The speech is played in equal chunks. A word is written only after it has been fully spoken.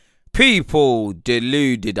People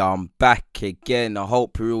deluded, I'm back again. I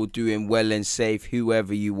hope you're all doing well and safe,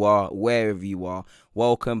 whoever you are, wherever you are.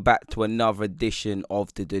 Welcome back to another edition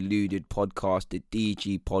of the Deluded Podcast, the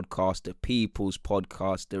DG Podcast, the People's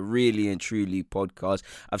Podcast, the Really and Truly Podcast.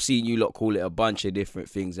 I've seen you lot call it a bunch of different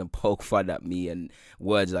things and poke fun at me and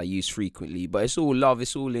words I use frequently, but it's all love,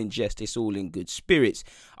 it's all in jest, it's all in good spirits.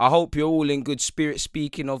 I hope you're all in good spirits.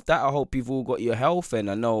 Speaking of that, I hope you've all got your health, and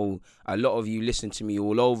I know a lot of you listen to me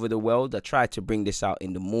all over the world. I try to bring this out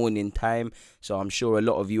in the morning time, so I'm sure a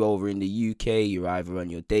lot of you over in the UK, you're either on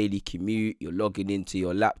your daily commute, you're logging into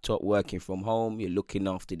your laptop, working from home, you're looking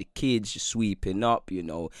after the kids, you're sweeping up,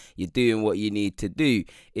 you're doing what you need to do.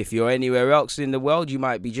 If you're anywhere else in the world, you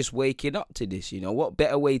might be just waking up to this. What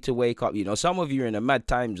better way to wake up? Some of you are in a mad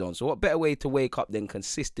time zone, so what better way to wake up than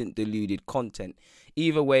consistent deluded content?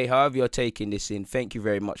 Either way, however you're taking this in, thank you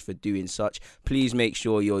very much for doing such. Please make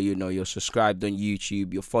sure you're subscribed on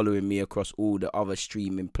YouTube, you're following me across all the other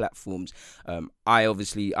streaming platforms. I'm a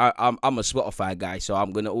Spotify guy, so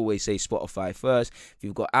I'm gonna always say Spotify first. If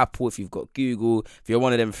you've got Apple, if you've got Google, if you're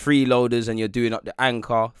one of them freeloaders and you're doing up the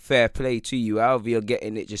Anchor, fair play to you. However you're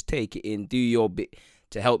getting it, just take it in, do your bit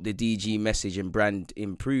to help the DG message and brand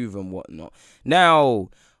improve and whatnot. Now,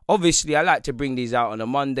 obviously, I like to bring these out on a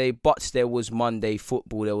Monday, but there was Monday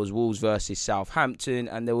football. There was Wolves versus Southampton,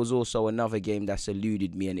 and there was also another game that's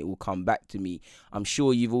eluded me, and it will come back to me. I'm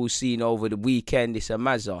sure you've all seen over the weekend. It's a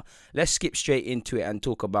mazza. Let's skip straight into it and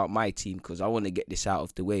talk about my team, because I want to get this out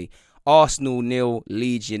of the way. Arsenal 0,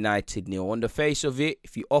 Leeds United 0. On the face of it,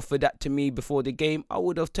 if you offered that to me before the game, I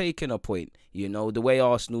would have taken a point. The way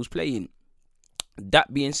Arsenal's playing.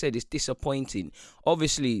 That being said, it's disappointing.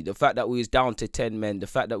 Obviously, the fact that we was down to 10 men, the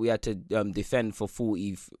fact that we had to defend for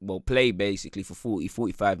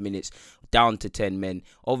 45 minutes, down to 10 men.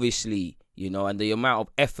 Obviously, and the amount of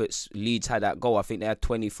efforts Leeds had at goal, I think they had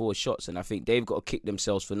 24 shots, and I think they've got to kick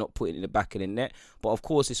themselves for not putting it in the back of the net. But of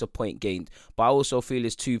course, it's a point gained. But I also feel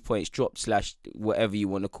it's 2 points dropped / whatever you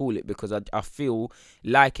want to call it, because I feel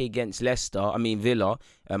like against Villa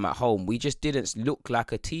at home, we just didn't look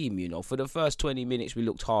like a team. For the first 20 minutes, we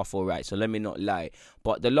looked half all right, so let me not lie.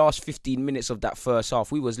 But the last 15 minutes of that first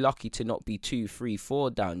half, we was lucky to not be 2, 3, 4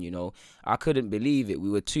 down. I couldn't believe it. We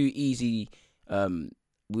were too easy.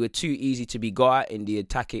 We were too easy to be got at in the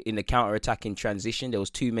counter-attacking transition. There was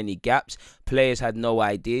too many gaps. Players had no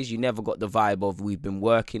ideas. You never got the vibe of we've been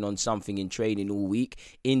working on something in training all week.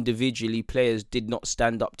 Individually, players did not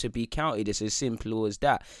stand up to be counted. It's as simple as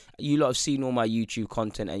that. You lot have seen all my YouTube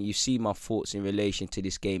content and you see my thoughts in relation to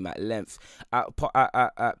this game at length.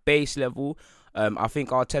 At base level, I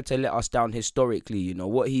think Arteta let us down historically.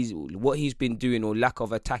 What he's been doing, or lack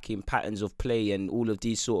of attacking patterns of play and all of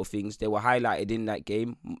these sort of things, they were highlighted in that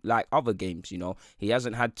game like other games. He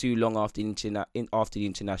hasn't had too long after the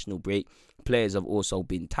international break. Players have also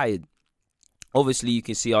been tired. Obviously, you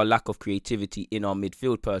can see our lack of creativity in our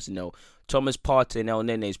midfield personnel. Thomas Partey and El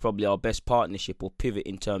Nene is probably our best partnership or pivot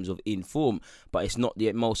in terms of in-form, but it's not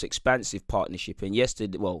the most expansive partnership. And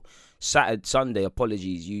Sunday,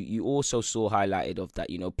 you also saw highlighted of that.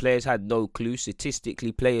 Players had no clue.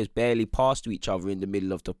 Statistically, players barely passed to each other in the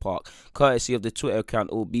middle of the park. Courtesy of the Twitter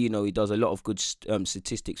account Albino, he does a lot of good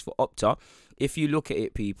statistics for Opta. If you look at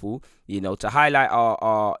it, people, to highlight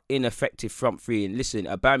our ineffective front three, and listen,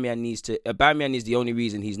 Aubameyang is the only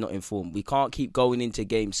reason he's not in form. We can't keep going into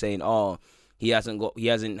games saying, he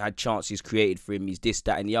hasn't had chances created for him, he's this,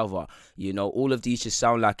 that and the other. All of these just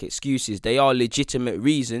sound like excuses. They are legitimate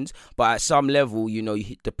reasons, but at some level,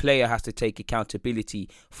 the player has to take accountability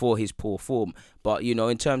for his poor form. But,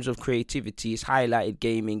 in terms of creativity, it's highlighted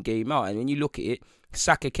game in, game out. And when you look at it,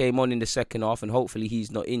 Saka came on in the second half, and hopefully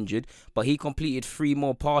he's not injured, but he completed 3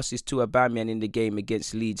 more passes to Aubameyang in the game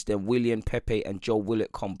against Leeds than Willian, Pepe and Joe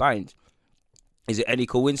Willock combined. Is it any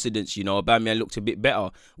coincidence, Aubameyang looked a bit better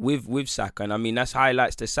with Saka? And that's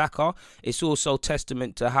highlights to Saka. It's also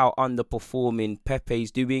testament to how underperforming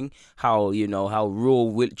Pepe's doing, how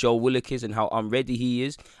raw Joe Willock is and how unready he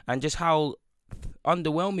is, and just how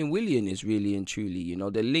underwhelming Willian is really and truly.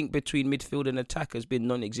 The link between midfield and attack has been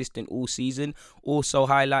non-existent all season, also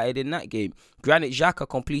highlighted in that game. Granit Xhaka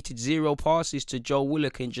completed 0 passes to Joe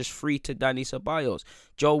Willock and just 3 to Dani Ceballos.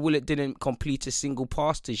 Joe Willock didn't complete a single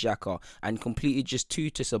pass to Xhaka and completed just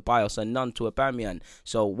 2 to Ceballos and none to Aubameyang.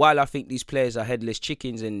 So while I think these players are headless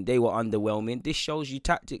chickens and they were underwhelming, this shows you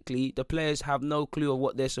tactically the players have no clue of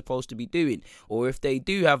what they're supposed to be doing. Or if they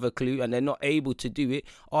do have a clue and they're not able to do it,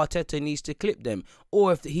 Arteta needs to clip them.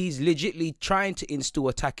 or if he's legitimately trying to instill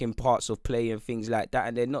attacking parts of play and things like that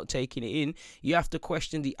and they're not taking it in, you have to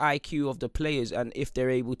question the IQ of the players and if they're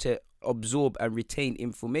able to absorb and retain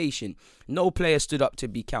information. No player stood up to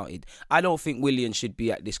be counted. I don't think Willian should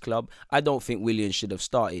be at this club. I don't think Willian should have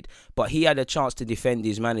started, but he had a chance to defend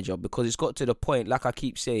his manager, because it's got to the point, like I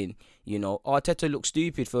keep saying, Arteta looks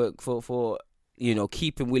stupid for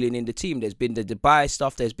keeping Willian in the team. There's been the Dubai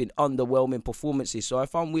stuff, there's been underwhelming performances. So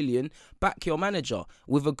if I'm Willian, back your manager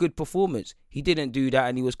with a good performance. He didn't do that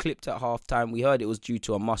and he was clipped at halftime. We heard it was due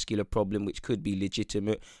to a muscular problem, which could be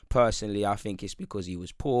legitimate. Personally, I think it's because he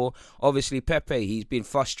was poor. Obviously, Pepe, he's been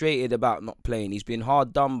frustrated about not playing. He's been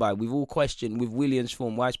hard done by. We've all questioned with Willian's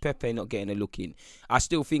form, why is Pepe not getting a look in? I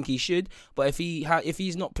still think he should, but if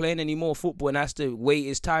he's not playing any more football and has to wait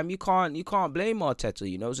his time, you can't blame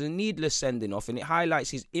Arteta. It's a needless sending off, and it highlights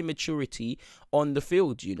his immaturity on the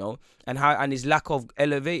field, and his lack of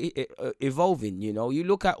evolving. You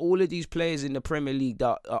look at all of these players in the Premier League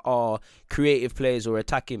that are creative players or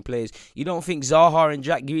attacking players. You don't think Zaha and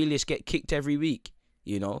Jack Grealish get kicked every week?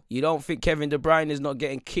 You don't think Kevin De Bruyne is not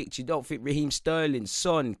getting kicked. You don't think Raheem Sterling,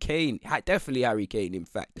 Son, Kane, definitely Harry Kane, in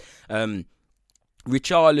fact.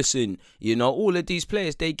 Richarlison, all of these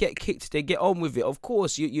players, they get kicked, they get on with it. Of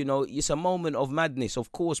course, it's a moment of madness,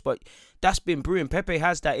 of course, but that's been brewing. Pepe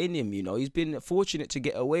has that in him, he's been fortunate to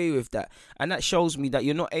get away with that. And that shows me that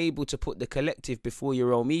you're not able to put the collective before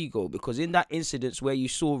your own ego, because in that incident where you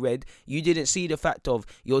saw red, you didn't see the fact of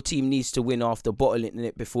your team needs to win after bottling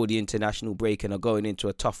it before the international break and are going into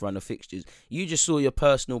a tough run of fixtures. You just saw your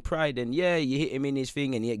personal pride, and you hit him in his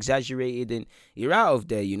thing and he exaggerated and you're out of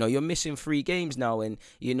there. You're missing 3 games now. And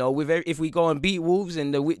if we go and beat Wolves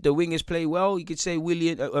and the wingers play well, you could say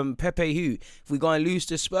Pepe who. If we go and lose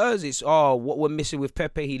to Spurs, it's what we're missing with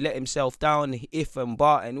Pepe. He let himself down, if and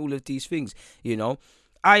but, and all of these things.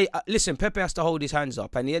 Listen, Pepe has to hold his hands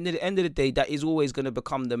up, and at the end of the day, that is always going to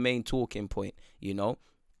become the main talking point.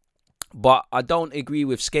 But I don't agree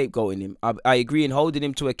with scapegoating him. I agree in holding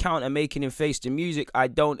him to account and making him face the music. I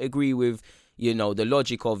don't agree with the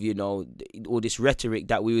logic of, all this rhetoric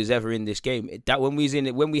that we was ever in this game. That when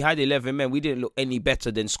we had 11 men, we didn't look any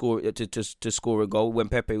better than score a goal when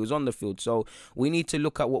Pepe was on the field. So we need to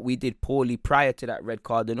look at what we did poorly prior to that red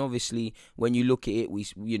card. And obviously, when you look at it,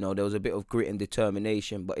 there was a bit of grit and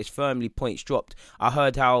determination, but it's firmly points dropped. I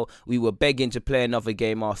heard how we were begging to play another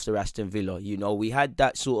game after Aston Villa. We had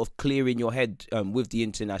that sort of clear in your head with the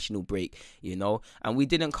international break, and we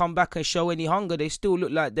didn't come back and show any hunger. They still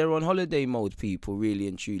look like they're on holiday mode, people, really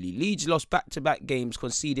and truly. Leeds lost back-to-back games,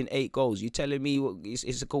 conceding 8 goals. You telling me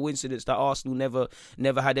it's a coincidence that Arsenal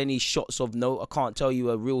never had any shots of note? I can't tell you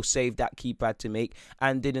a real save that keeper had to make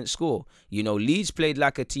and didn't score. Leeds played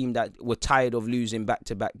like a team that were tired of losing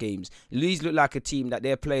back-to-back games. Leeds looked like a team that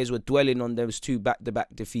their players were dwelling on those 2 back-to-back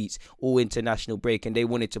defeats all international break, and they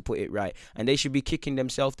wanted to put it right, and they should be kicking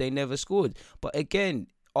themselves they never scored. But again,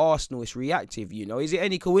 Arsenal is reactive. Is it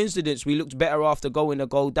any coincidence we looked better after going a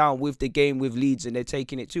goal down with the game with Leeds and they're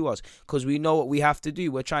taking it to us? Because we know what we have to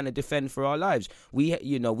do. We're trying to defend for our lives. We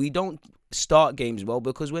don't start games well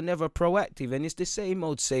because we're never proactive, and it's the same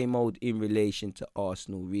old in relation to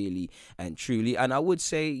Arsenal, really and truly. And I would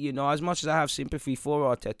say, as much as I have sympathy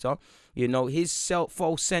for Arteta, his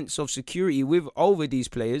false sense of security over these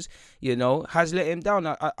players, has let him down.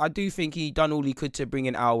 I do think he done all he could to bring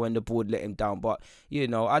in Al, and the board let him down. But,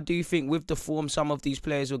 I do think with the form some of these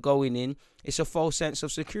players were going in, it's a false sense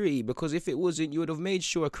of security, because if it wasn't, you would have made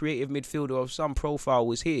sure a creative midfielder of some profile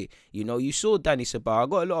was here. You saw Dani Ceballos. I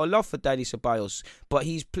got a lot of love for Dani Ceballos, but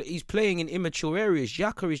he's playing in immature areas.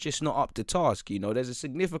 Xhaka is just not up to task. There's a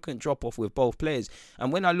significant drop-off with both players.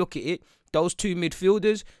 And when I look at it, those 2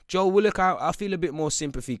 midfielders, Joe Willock, I feel a bit more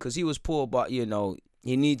sympathy because he was poor, but,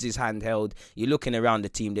 he needs his hand held. You're looking around the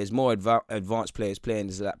team. There's more advanced players playing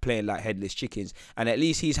like headless chickens. And at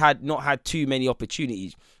least he's not had too many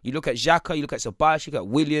opportunities. You look at Xhaka, you look at Ceballos, you look at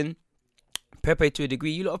Willian, Pepe to a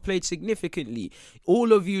degree. You lot have played significantly.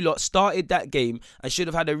 All of you lot started that game and should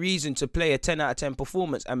have had a reason to play a 10 out of 10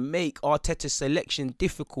 performance and make Arteta's selection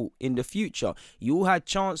difficult in the future. You all had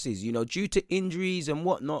chances, due to injuries and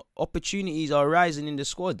whatnot. Opportunities are arising in the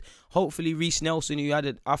squad. Hopefully Reece Nelson,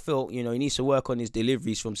 I felt, he needs to work on his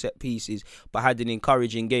deliveries from set pieces, but had an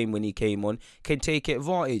encouraging game when he came on, can take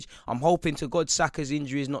advantage. I'm hoping to God Saka's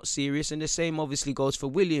injury is not serious, and the same obviously goes for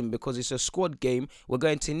William, because it's a squad game. We're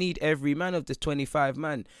going to need every man of the 25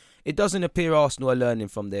 man. It doesn't appear Arsenal are learning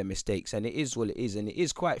from their mistakes, and it is what it is, and it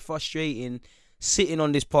is quite frustrating sitting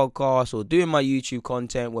on this podcast or doing my YouTube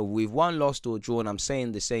content, whether we've won, lost or drawn, I'm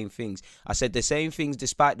saying the same things. I said the same things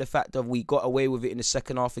despite the fact that we got away with it in the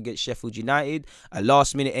second half against Sheffield United, a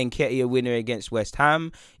last minute Nketiah winner against West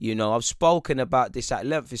Ham. I've spoken about this at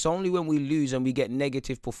length. It's only when we lose and we get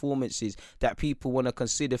negative performances that people want to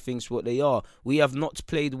consider things for what they are. We have not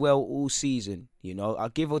played well all season. I'll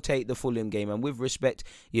give or take the Fulham game, and with respect,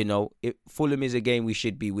 Fulham is a game we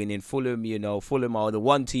should be winning. Fulham are the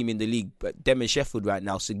one team in the league, but them and Sheffield right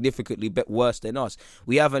now significantly worse than us.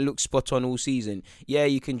 We haven't looked spot on all season. Yeah,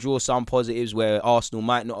 you can draw some positives where Arsenal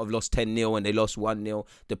might not have lost 10-0 and they lost 1-0,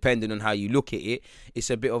 depending on how you look at it. It's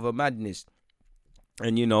a bit of a madness.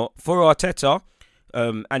 And, for Arteta,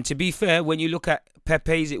 and to be fair, when you look at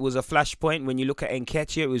Pepe's, it was a flashpoint. When you look at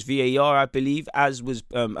Nketiah, it was VAR, I believe, as was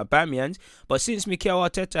Aubameyang's. But since Mikel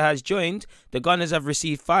Arteta has joined, the Gunners have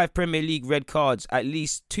received 5 Premier League red cards, at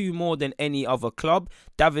least 2 more than any other club.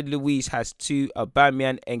 David Luiz has 2,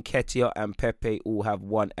 Aubameyang, Nketiah and Pepe all have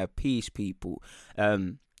 1 apiece, people.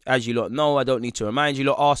 As you lot know, I don't need to remind you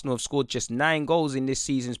lot, Arsenal have scored just 9 goals in this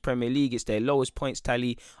season's Premier League. It's their lowest points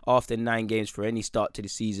tally after 9 games for any start to the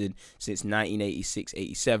season since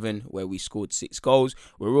 1986-87, where we scored 6 goals.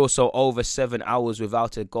 We're also over 7 hours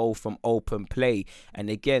without a goal from open play. And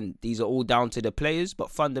again, these are all down to the players, but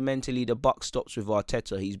fundamentally the buck stops with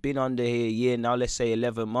Arteta. He's been under here a year now, let's say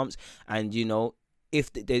 11 months, and if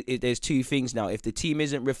there's 2 things now. If the team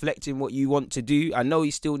isn't reflecting what you want to do, I know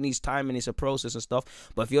he still needs time and it's a process and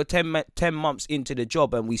stuff, but if you're 10 months into the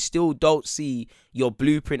job and we still don't see your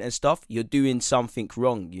blueprint and stuff, you're doing something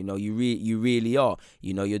wrong. You really are.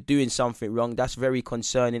 You're doing something wrong. That's very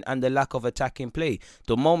concerning. And the lack of attacking play.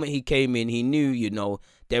 The moment he came in, he knew,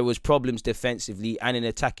 there was problems defensively and in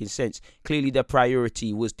attacking sense. Clearly the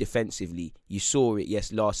priority was defensively. You saw it,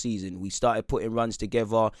 yes, last season. We started putting runs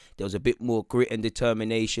together. There was a bit more grit and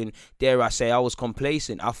determination. Dare I say, I was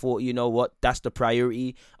complacent. I thought, that's the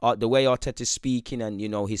priority. The way Arteta's speaking and,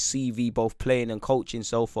 his CV, both playing and coaching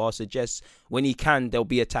so far, suggests when he can, there'll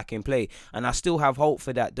be attacking play. And I still have hope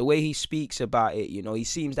for that. The way he speaks about it, he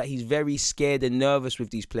seems that he's very scared and nervous with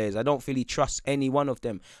these players. I don't feel he trusts any one of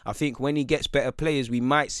them. I think when he gets better players, we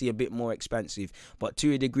might see a bit more expansive, but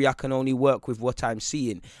to a degree I can only work with what I'm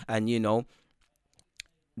seeing. And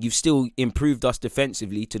you've still improved us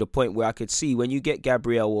defensively to the point where I could see when you get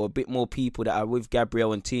Gabriel or a bit more people that are with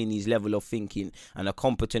Gabriel and Tierney's level of thinking and a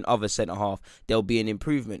competent other centre half, there'll be an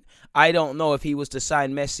improvement. I don't know if he was to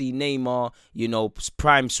sign Messi, Neymar,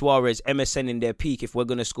 Prime Suarez, MSN in their peak, if we're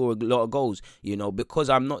going to score a lot of goals, because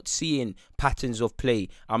I'm not seeing patterns of play.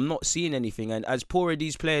 I'm not seeing anything. And as poor as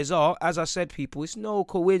these players are, as I said, people, it's no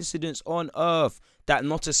coincidence on earth that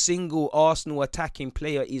not a single Arsenal attacking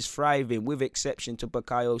player is thriving, with exception to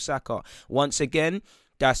Bukayo Saka. Once again,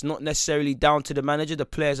 that's not necessarily down to the manager. The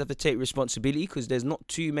players have to take responsibility because there's not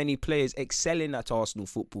too many players excelling at Arsenal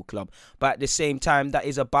Football Club. But at the same time, that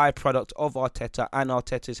is a byproduct of Arteta and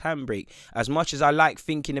Arteta's handbrake. As much as I like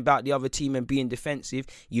thinking about the other team and being defensive,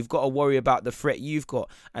 you've got to worry about the threat you've got.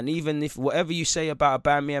 And even if whatever you say about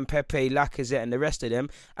Aubameyang, Pepe, Lacazette and the rest of them,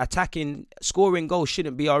 scoring goals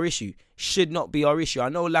shouldn't be our issue. Should not be our issue. I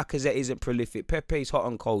know Lacazette isn't prolific. Pepe's hot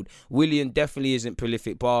and cold. Willian definitely isn't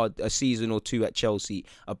prolific, bar a season or 2 at Chelsea.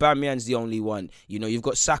 Aubameyang's the only one. You've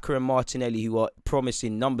got Saka and Martinelli who are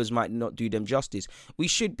promising. Numbers might not do them justice. We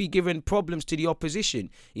should be giving problems to the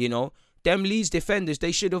opposition. Them Leeds defenders,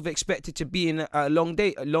 they should have expected to be in a long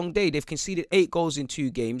day. They've conceded 8 goals in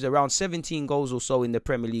 2 games, around 17 goals or so in the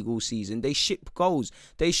Premier League all season. They ship goals.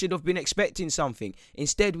 They should have been expecting something.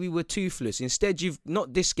 Instead, we were toothless. Instead,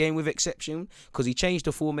 not this game with exception, because he changed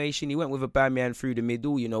the formation. He went with Aubameyang through the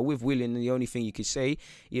middle, with Willian, the only thing you could say,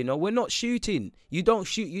 we're not shooting. You don't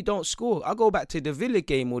shoot, you don't score. I go back to the Villa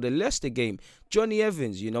game or the Leicester game. Johnny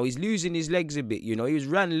Evans, he's losing his legs a bit, he was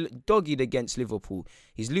ran dogged against Liverpool.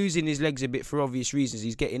 He's losing his legs a bit for obvious reasons.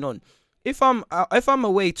 He's getting on. If I'm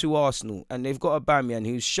away to Arsenal and they've got Aubameyang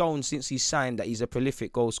who's shown since he signed that he's a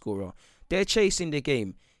prolific goal scorer, they're chasing the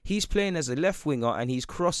game. He's playing as a left winger and he's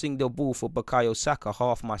crossing the ball for Bukayo Saka,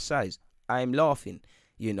 half my size. I'm laughing,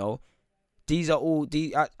 These are all,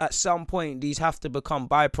 at some point, these have to become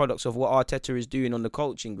byproducts of what Arteta is doing on the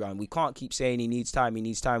coaching ground. We can't keep saying he needs time. We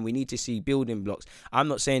need to see building blocks. I'm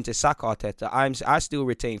not saying to sack Arteta. I still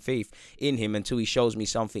retain faith in him until he shows me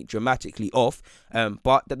something dramatically off.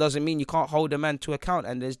 But that doesn't mean you can't hold a man to account.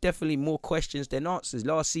 And there's definitely more questions than answers.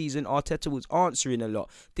 Last season, Arteta was answering a lot.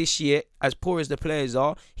 This year, as poor as the players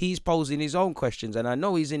are, he's posing his own questions. And I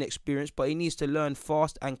know he's inexperienced, but he needs to learn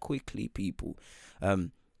fast and quickly, people.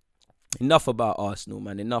 Enough about Arsenal,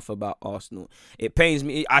 man. Enough about Arsenal. It pains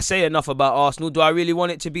me. I say enough about Arsenal. Do I really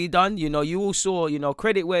want it to be done? You all saw,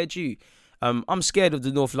 credit where due. I'm scared of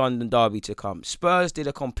the North London derby to come. Spurs did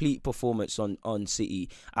a complete performance on City.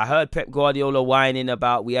 I heard Pep Guardiola whining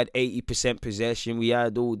about we had 80% possession, we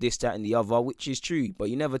had all this, that and the other, which is true, but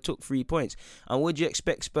you never took 3 points. And what do you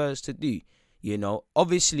expect Spurs to do? You know,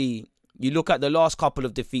 obviously, you look at the last couple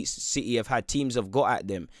of defeats City have had, teams have got at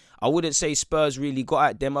them. I wouldn't say Spurs really got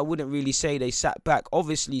at them. I wouldn't really say they sat back.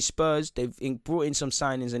 Obviously, Spurs, they've brought in some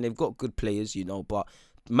signings and they've got good players, you know, but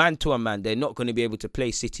man to a man, they're not going to be able to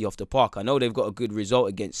play City off the park. I know they've got a good result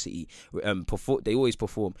against City. They always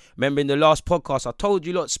perform. Remember in the last podcast, I told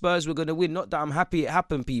you lot Spurs were going to win. Not that I'm happy it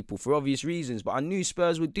happened, people, for obvious reasons, but I knew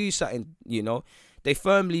Spurs would do something, you know. They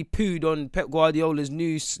firmly pooed on Pep Guardiola's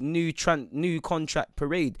new contract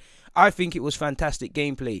parade. I think it was fantastic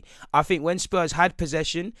gameplay. I think when Spurs had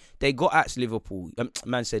possession, they got at Liverpool.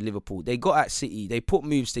 Liverpool. They got at City. They put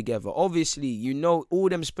moves together. Obviously, you know, all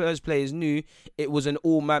them Spurs players knew it was an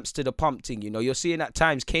all maps to the pump thing. You know, you're seeing at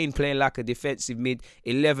times Kane playing like a defensive mid,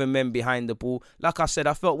 11 men behind the ball. Like I said,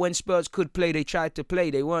 I felt when Spurs could play, they tried to play.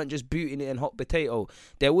 They weren't just booting it in hot potato.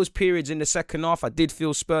 There was periods in the second half, I did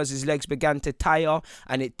feel Spurs' legs began to tire,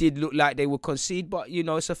 and it did look like they would concede. But, you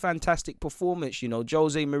know, it's a fantastic performance. You know,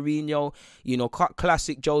 Jose Mourinho, you know,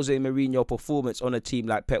 classic Jose Mourinho performance on a team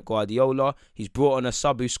like Pep Guardiola. He's brought on a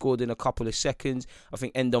sub who scored in a couple of seconds. I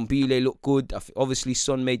think Ndombele looked good. Obviously,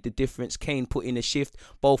 Son made the difference. Kane put in a shift.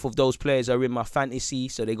 Both of those players are in my fantasy,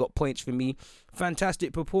 so they got points for me.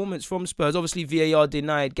 Fantastic performance from Spurs. Obviously, VAR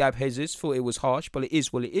denied Gab Jesus. Thought it was harsh, but it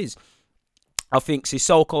is what it is. I think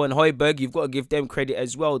Sissoko and Højbjerg, you've got to give them credit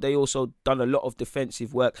as well. They also done a lot of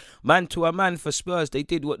defensive work. Man to a man for Spurs, they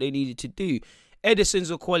did what they needed to do. Ederson's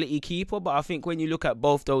a quality keeper, but I think when you look at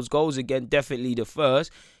both those goals, again, definitely the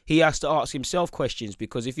first, he has to ask himself questions,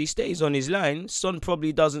 because if he stays on his line, Son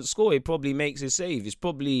probably doesn't score. He probably makes a save. It's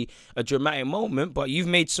probably a dramatic moment, but you've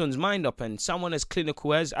made Son's mind up, and someone as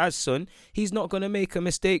clinical as Son, he's not going to make a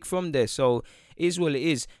mistake from there. So is what it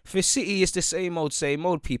is. For City, it's the same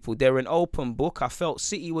old people. They're an open book. I felt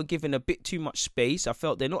City were given a bit too much space. I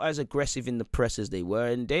felt they're not as aggressive in the press as they were,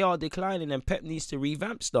 and they are declining, and Pep needs to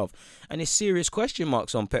revamp stuff. And it's serious question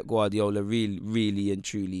marks on Pep Guardiola, really and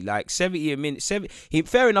truly. Like 70 a minute,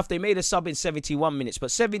 fair enough, they made a sub in 71 minutes, but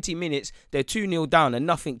 70 minutes, they're 2-0 down and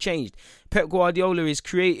nothing changed. Pep Guardiola is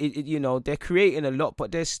they're creating a lot,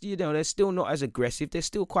 but they're still not as aggressive. They're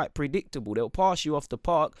still quite predictable. They'll pass you off the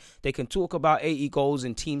park. They can talk about 80 goals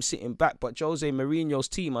and teams sitting back, but Jose Mourinho's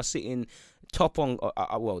team are sitting top on.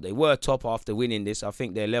 They were top after winning this. I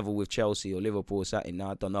think they're level with Chelsea or Liverpool or something.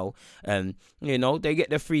 I don't know. They get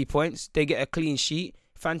the 3 points. They get a clean sheet.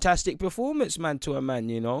 Fantastic performance, man to a man.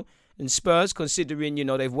 You know. And Spurs, considering,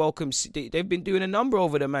 they've been doing a number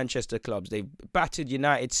over the Manchester clubs. They've battered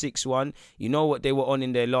United 6-1. You know what they were on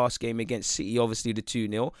in their last game against City, obviously the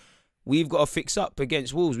 2-0. We've got to fix up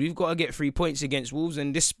against Wolves. We've got to get 3 points against Wolves.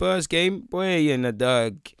 And this Spurs game, boy,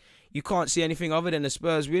 you can't see anything other than the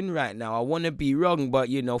Spurs win right now. I want to be wrong, but,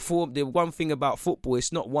 the one thing about football,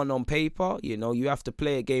 it's not one on paper. You have to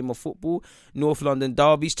play a game of football. North London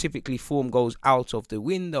derbies, typically form goes out of the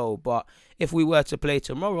window. But if we were to play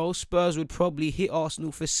tomorrow, Spurs would probably hit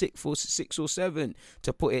Arsenal for 6 or 7,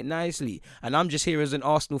 to put it nicely. And I'm just here as an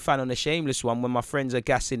Arsenal fan on a shameless one when my friends are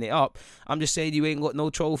gassing it up. I'm just saying you ain't got no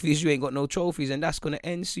trophies, and that's going to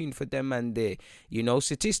end soon for them, man, there.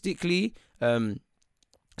 Statistically,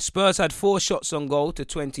 Spurs had 4 shots on goal to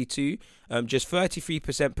 22, just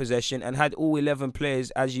 33% possession, and had all 11 players,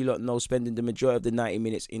 as you lot know, spending the majority of the 90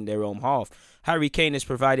 minutes in their own half. Harry Kane has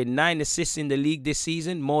provided 9 assists in the league this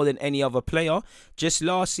season, more than any other player. Just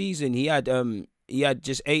last season, he had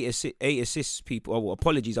just 8 assists.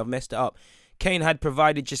 Apologies, I've messed it up. Kane had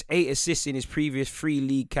provided just 8 assists in his previous 3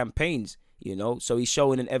 league campaigns. So he's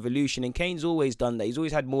showing an evolution, and Kane's always done that. He's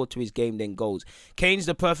always had more to his game than goals. Kane's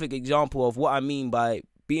the perfect example of what I mean by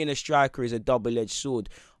being a striker is a double-edged sword.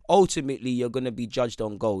 Ultimately, you're going to be judged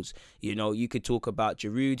on goals. You could talk about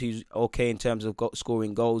Giroud, who's okay in terms of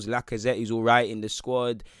scoring goals. Lacazette, who's all right in the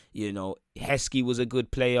squad. Heskey was a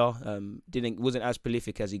good player. Wasn't as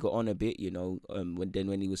prolific as he got on a bit,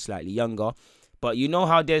 when he was slightly younger. But you know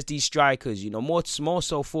how there's these strikers, more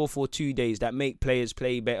so 4-4-2 days that make players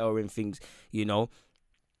play better and things,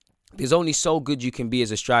 There's only so good you can be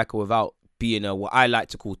as a striker without being what I like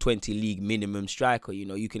to call 20 league minimum striker.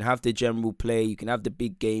 You can have the general play, you can have the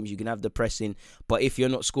big games, you can have the pressing, but if you're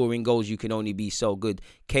not scoring goals, you can only be so good.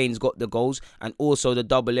 Kane's got the goals, and also the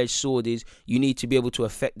double-edged sword is you need to be able to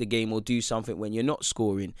affect the game or do something when you're not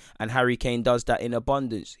scoring, and Harry Kane does that in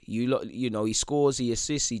abundance. He scores, he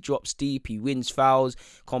assists, he drops deep, he wins fouls,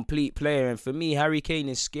 complete player. And for me, Harry Kane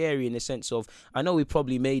is scary in the sense of, I know he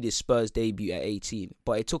probably made his Spurs debut at 18,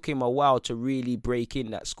 but it took him a while to really break in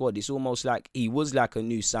that squad. It's almost like he was like a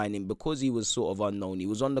new signing because he was sort of unknown. He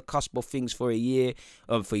was on the cusp of things for years,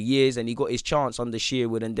 and he got his chance under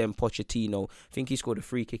Sherwood and then Pochettino. I think he scored a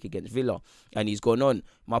free kick against Villa, and he's gone on.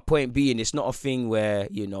 My point being, it's not a thing where,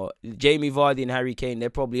 Jamie Vardy and Harry Kane, they're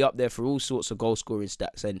probably up there for all sorts of goal scoring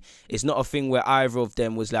stats, and it's not a thing where either of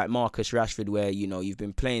them was like Marcus Rashford, where, you've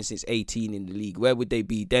been playing since 18 in the league. Where would they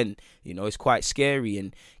be then? It's quite scary,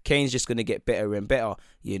 and Kane's just going to get better and better.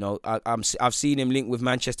 I've seen him linked with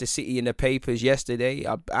Manchester City in the papers yesterday.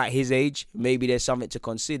 At his age, maybe there's something to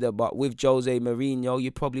consider, but with Jose Mourinho,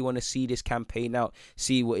 you probably want to see this campaign out,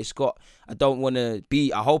 see what it's got. I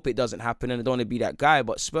hope it doesn't happen, and I don't want to be that guy,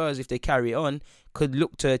 but Spurs, if they carry on, could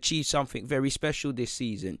look to achieve something very special this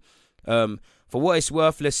season. For what it's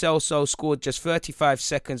worth, Lo Celso scored just 35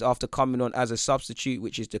 seconds after coming on as a substitute,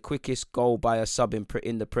 which is the quickest goal by a sub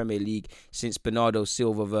in the Premier League since Bernardo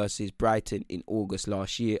Silva versus Brighton in August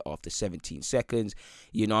last year after 17 seconds.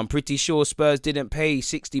 I'm pretty sure Spurs didn't pay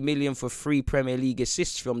 60 million for 3 Premier League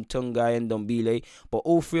assists from Tanguy Ndombele, but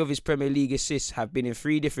all 3 of his Premier League assists have been in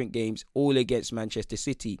 3 different games, all against Manchester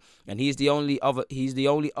City, and he's the only other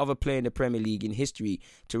player in the Premier League in history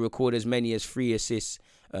to record as many as 3 assists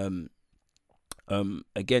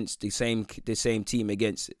against the same team.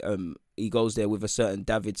 He goes there with a certain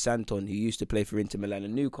David Santon, who used to play for Inter Milan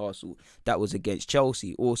and Newcastle. That was against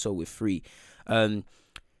Chelsea, also with 3. Son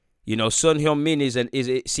Heung-min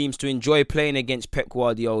it seems to enjoy playing against Pep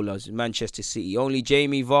Guardiola's Manchester City. Only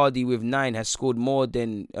Jamie Vardy with 9 has scored more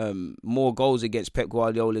goals against Pep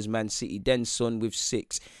Guardiola's Man City than Son with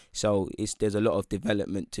 6. So there's a lot of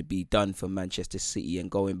development to be done for Manchester City,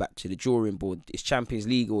 and going back to the drawing board. It's Champions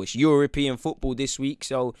League or it's European football this week,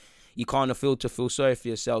 so you can't afford to feel sorry for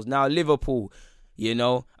yourselves. Now Liverpool.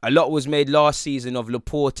 A lot was made last season of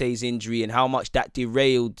Laporte's injury and how much that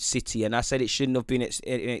derailed City. And I said it shouldn't have been an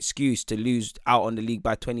excuse to lose out on the league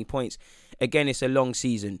by 20 points. Again, it's a long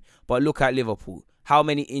season. But look at Liverpool. How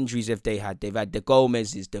many injuries have they had? They've had the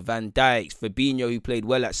Gomez's, the Van Dijks, Fabinho, who played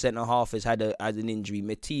well at centre-half, has had an injury.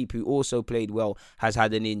 Matip, who also played well, has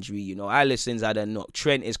had an injury. Alisson's had a knock.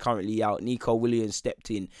 Trent is currently out. Nico Williams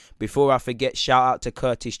stepped in. Before I forget, shout out to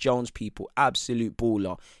Curtis Jones, people. Absolute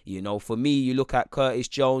baller. For me, you look at Curtis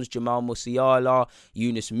Jones, Jamal Musiala,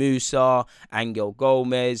 Yunus Musa, Angel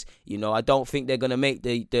Gomez. I don't think they're going to make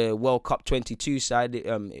the World Cup 22 side.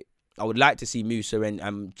 I would like to see Musa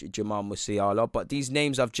and Jamal Musiala, but these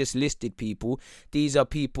names I've just listed, people, these are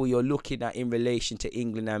people you're looking at in relation to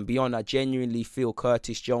England and beyond. I genuinely feel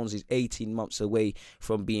Curtis Jones is 18 months away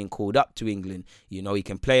from being called up to England. He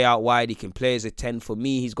can play out wide, he can play as a 10. For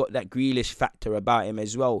me, he's got that Grealish factor about him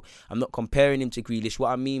as well. I'm not comparing him to Grealish. What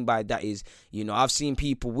I mean by that is, I've seen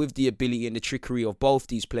people with the ability and the trickery of both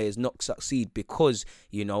these players not succeed because,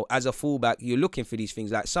 as a fullback, you're looking for these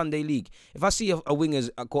things like Sunday League. If I see a winger's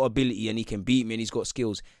got ability and he can beat me and he's got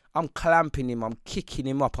skills, I'm clamping him, I'm kicking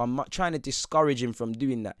him up, I'm trying to discourage him from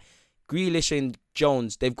doing that. Grealish and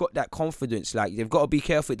Jones, they've got that confidence, like they've got to be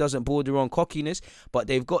careful it doesn't border on cockiness, but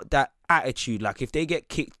they've got that attitude, like if they get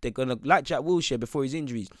kicked, they're gonna, like Jack Wilshere before his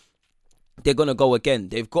injuries, they're going to go again.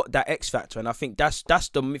 They've got that X factor, and I think that's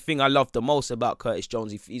the thing I love the most about Curtis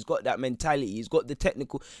Jones. He's got that mentality. He's got the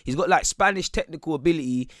technical. He's got like Spanish technical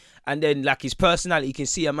ability, and then like his personality. You can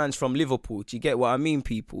see a man's from Liverpool. Do you get what I mean,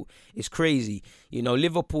 people? It's crazy.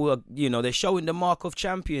 Liverpool are, they're showing the mark of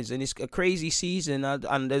champions, and it's a crazy season.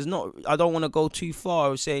 And there's not. I don't want to go too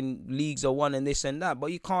far of saying leagues are won and this and that,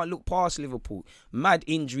 but you can't look past Liverpool. Mad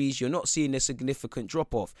injuries. You're not seeing a significant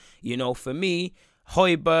drop off. For me,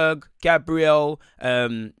 Højbjerg, Gabriel,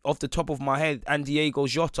 off the top of my head, and Diego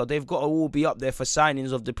Jota, they've got to all be up there for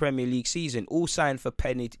signings of the Premier League season, all signed for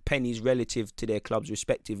pennies relative to their clubs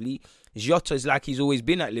respectively. Jota is like he's always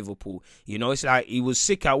been at Liverpool. It's like he was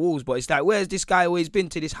sick at Wolves, but it's like, where's this guy always been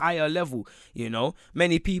to this higher level?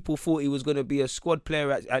 Many people thought he was going to be a squad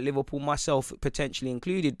player at Liverpool, myself potentially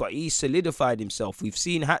included, but he solidified himself. We've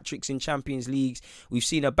seen hat-tricks in Champions Leagues, we've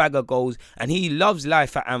seen a bag of goals, and he loves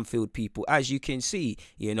life at Anfield, people, as you can see.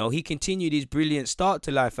 He continued his brilliant start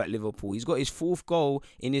to life at Liverpool. He's got his 4th goal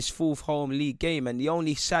in his 4th home league game, and the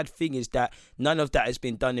only sad thing is that none of that has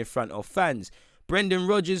been done in front of fans. Brendan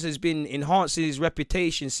Rodgers has been enhancing his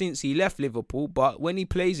reputation since he left Liverpool, but when he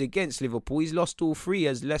plays against Liverpool, he's lost all 3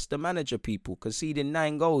 as Leicester manager, people, conceding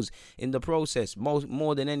 9 goals in the process,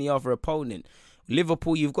 more than any other opponent.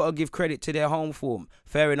 Liverpool, you've got to give credit to their home form.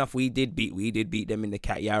 Fair enough, we did beat them in the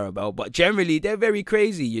Cat Yarabel, but generally they're very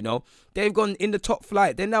crazy, They've gone in the top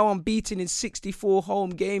flight. They're now unbeaten in 64 home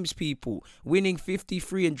games, people, winning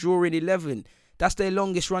 53 and drawing 11. That's their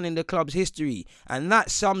longest run in the club's history. And that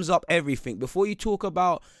sums up everything. Before you talk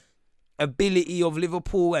about ability of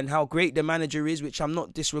Liverpool and how great the manager is, which I'm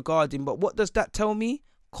not disregarding. But what does that tell me?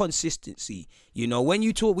 Consistency. You know, when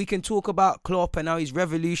you talk, we can talk about Klopp and how he's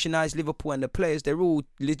revolutionized Liverpool and the players, they're all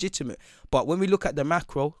legitimate. But when we look at the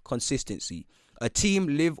macro, consistency. A team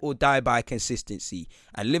live or die by consistency.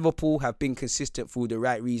 And Liverpool have been consistent for the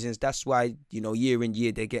right reasons. That's why, you know, year in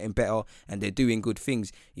year, they're getting better and they're doing good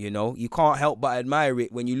things. You know, you can't help but admire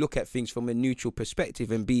it when you look at things from a neutral perspective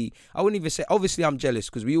and I wouldn't even say, obviously I'm jealous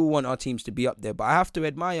because we all want our teams to be up there. But I have to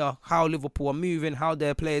admire how Liverpool are moving, how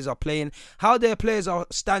their players are playing, how their players are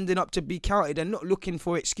standing up to be counted and not looking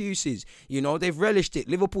for excuses. You know, they've relished it.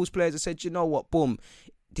 Liverpool's players have said, you know what, boom,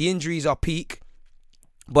 the injuries are peak.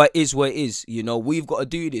 But it is what it is, you know, we've got to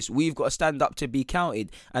do this. We've got to stand up to be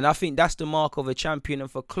counted. And I think that's the mark of a champion. And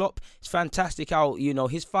for Klopp, it's fantastic how, you know,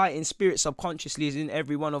 his fighting spirit subconsciously is in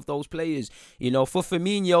every one of those players. You know, for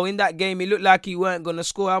Firmino, in that game, it looked like he weren't going to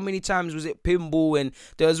score. How many times was it pinball? And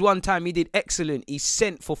there was one time he did excellent. He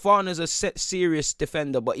sent, Fofana's a serious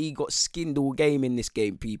defender, but he got skinned all game in this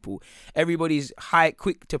game, people. Everybody's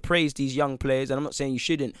quick to praise these young players. And I'm not saying you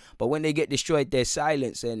shouldn't. But when they get destroyed, there's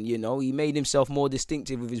silence. And, you know, he made himself more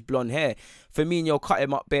distinctive with his blonde hair. Firmino cut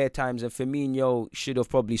him up bare times, and Firmino should have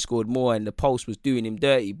probably scored more, and the post was doing him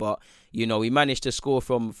dirty. But, you know, he managed to score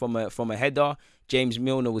from a header. James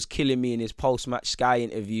Milner was killing me in his post-match Sky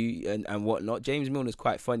interview and whatnot. James Milner's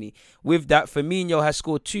quite funny. With that, Firmino has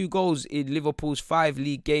scored 2 goals in Liverpool's 5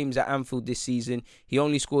 league games at Anfield this season. He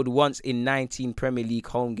only scored once in 19 Premier League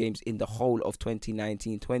home games in the whole of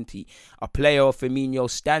 2019-20. A player of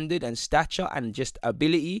Firmino's standard and stature and just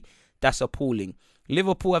ability, that's appalling.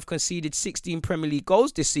 Liverpool have conceded 16 Premier League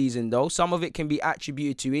goals this season, though. Some of it can be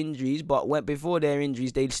attributed to injuries, but before their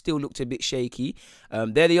injuries, they still looked a bit shaky.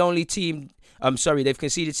 They're the only team... they've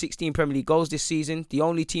conceded 16 Premier League goals this season. The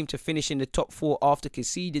only team to finish in the top 4 after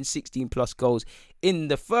conceding 16 plus goals in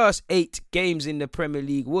the first 8 games in the Premier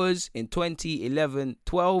League was in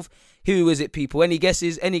 2011-12. Who was it, people? Any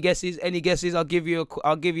guesses? Any guesses? Any guesses? I'll give you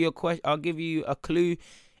a clue.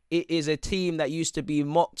 It is a team that used to be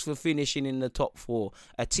mocked for finishing in the top 4.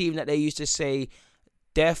 A team that they used to say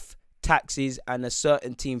death, taxes, and a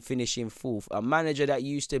certain team finishing 4th. A manager that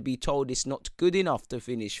used to be told it's not good enough to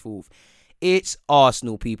finish 4th. It's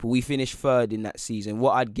Arsenal, people. We finished 3rd in that season.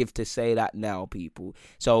 What I'd give to say that now, people.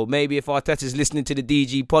 So maybe if Arteta's listening to the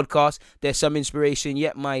DG podcast, there's some inspiration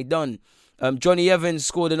yet, my done. Johnny Evans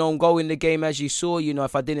scored an own goal in the game, as you saw. You know,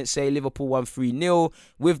 if I didn't say Liverpool won 3-0.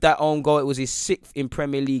 With that own goal, it was his 6th in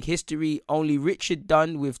Premier League history. Only Richard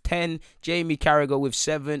Dunn with 10, Jamie Carragher with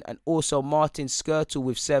 7, and also Martin Skrtel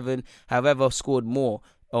with 7 have ever scored more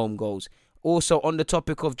own goals. Also, on the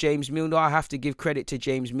topic of James Milner, I have to give credit to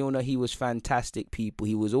James Milner. He was fantastic, people.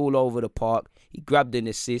 He was all over the park. He grabbed an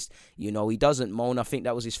assist. You know, he doesn't moan. I think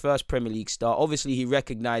that was his first Premier League start. Obviously, he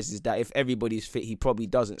recognises that if everybody's fit, he probably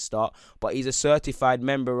doesn't start. But he's a certified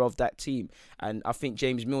member of that team. And I think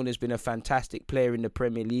James Milner's been a fantastic player in the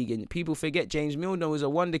Premier League. And people forget James Milner was a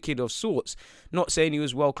wonder kid of sorts. Not saying he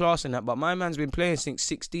was world class in that, but my man's been playing since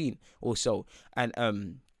 16 or so.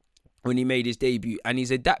 And when he made his debut, and he's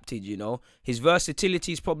adapted, you know. His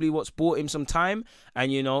versatility is probably what's bought him some time,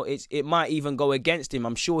 and, you know, it might even go against him.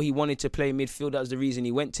 I'm sure he wanted to play midfield. That was the reason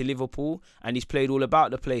he went to Liverpool, and he's played all about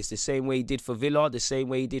the place, the same way he did for Villa, the same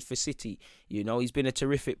way he did for City. You know, he's been a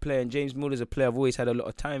terrific player, and James Milner's a player I've always had a lot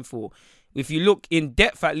of time for. If you look in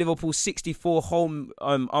depth at Liverpool's 64 home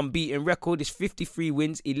unbeaten record, it's 53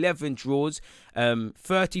 wins, 11 draws,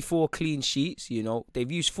 34 clean sheets. You know, they've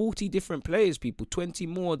used 40 different players, people, 20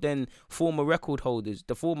 more than the former record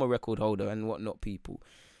holder and whatnot, people.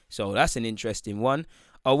 So that's an interesting one.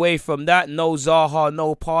 Away from that, no Zaha,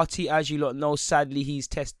 no Partey. As you lot know, sadly, he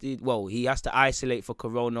has to isolate for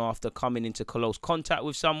corona after coming into close contact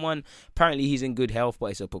with someone. Apparently, he's in good health,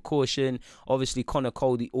 but it's a precaution. Obviously, Connor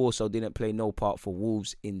Cody also didn't play no part for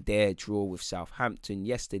Wolves in their draw with Southampton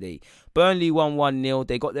yesterday. Burnley won 1-0.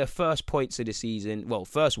 They got their first points of the season. Well,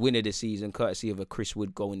 first win of the season, courtesy of a Chris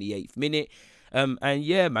Wood goal in the 8th minute. And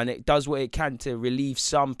yeah, man, it does what it can to relieve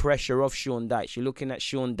some pressure off Sean Dyche. You're looking at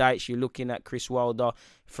Sean Dyche, you're looking at Chris Wilder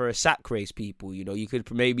for a sack race, people. You know, you could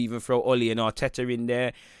maybe even throw Ollie and Arteta in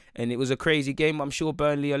there. And it was a crazy game. I'm sure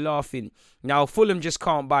Burnley are laughing. Now, Fulham just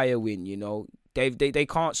can't buy a win, you know. They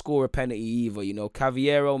can't score a penalty either, you know.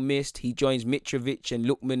 Cavallero missed. He joins Mitrovic and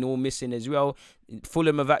Lookman all missing as well.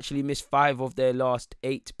 Fulham have actually missed 5 of their last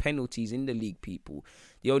 8 penalties in the league, people.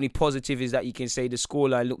 The only positive is that you can say the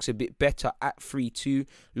scoreline looks a bit better at 3-2.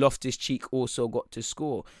 Loftus-Cheek also got to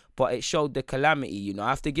score. But it showed the calamity, you know. I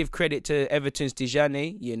have to give credit to Everton's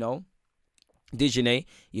Digne, you know.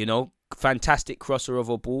 fantastic crosser of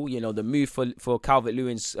a ball. You know, the move for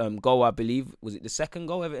Calvert-Lewin's goal, I believe, was it the second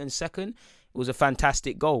goal, Everton's second? It was a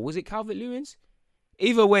fantastic goal. Was it Calvert-Lewin's?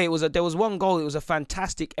 Either way, there was one goal. It was a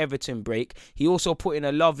fantastic Everton break. He also put in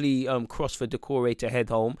a lovely cross for Decore to head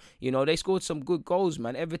home. You know, they scored some good goals,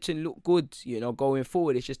 man. Everton look good, you know, going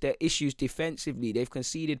forward. It's just their issues defensively. They've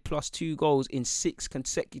conceded +2 goals in 6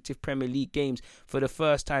 consecutive Premier League games for the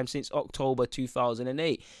first time since October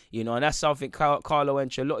 2008. You know, and that's something Carlo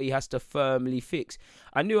Ancelotti has to firmly fix.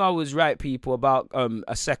 I knew I was right, people, about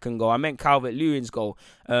a second goal. I meant Calvert-Lewin's goal.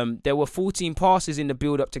 There were 14 passes in the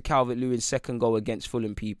build-up to Calvert-Lewin's second goal against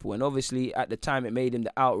Fulham, people. And obviously, at the time, it made him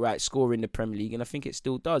the outright scorer in the Premier League. And I think it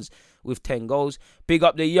still does with 10 goals. Big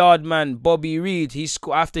up the yard man, Bobby Reid.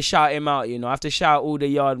 I have to shout him out, you know. I have to shout all the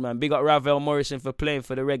yard man. Big up Ravel Morrison for playing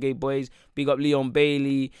for the Reggae Boys. Big up Leon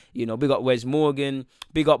Bailey. You know, big up Wes Morgan.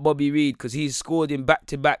 Big up Bobby Reid, because he's scored in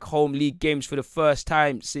back-to-back home league games for the first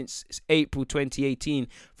time since April 2018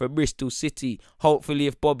 for Bristol City. Hopefully,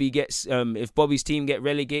 if Bobby's team get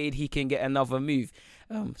relegated, he can get another move.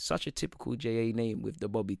 Such a typical JA name with the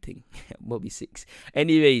Bobby thing. Bobby 6.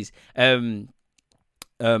 Anyways, you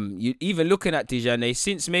even looking at Tijane,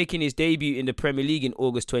 since making his debut in the Premier League in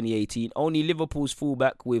August 2018, only Liverpool's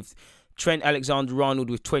fullback with Trent Alexander-Arnold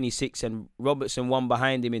with 26 and Robertson one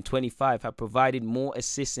behind him in 25 have provided more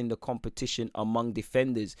assists in the competition among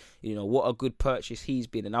defenders. You know, what a good purchase he's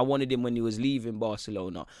been. And I wanted him when he was leaving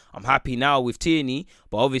Barcelona. I'm happy now with Tierney,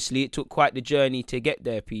 but obviously it took quite the journey to get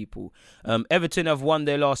there, people. Everton have won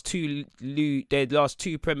their last two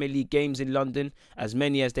Premier League games in London, as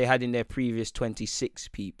many as they had in their previous 26,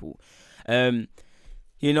 people.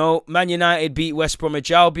 You know, Man United beat West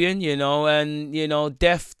Bromwich Albion, you know, and, you know,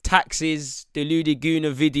 death, taxes, deluded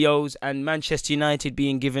Guna videos, and Manchester United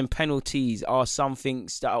being given penalties are some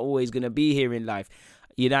things that are always going to be here in life.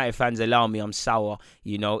 United fans, allow me, I'm sour.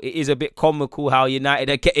 You know, it is a bit comical how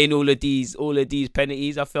United are getting all of these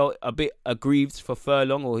penalties. I felt a bit aggrieved for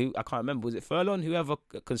Furlong, or I can't remember, was it Furlong? Whoever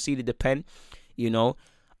conceded the pen, you know.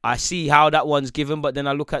 I see how that one's given, but then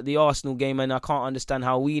I look at the Arsenal game and I can't understand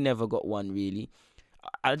how we never got one, really.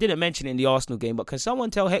 I didn't mention it in the Arsenal game, but can someone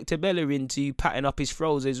tell Hector Bellerin to pattern up his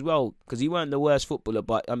throws as well? Because he weren't the worst footballer,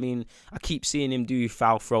 but I mean, I keep seeing him do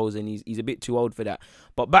foul throws and he's a bit too old for that.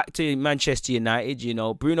 But back to Manchester United, you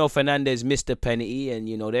know, Bruno Fernandes missed a penalty and,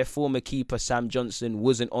 you know, their former keeper Sam Johnson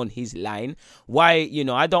wasn't on his line. Why, you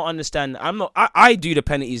know, I don't understand. I do the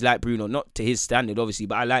penalties like Bruno, not to his standard, obviously,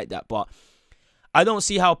 but I like that. But I don't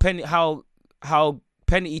see how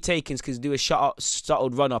penalty takings can do a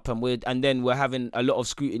shuttled run up and then we're having a lot of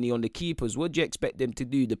scrutiny on the keepers. What do you expect them to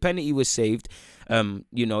do? The penalty was saved.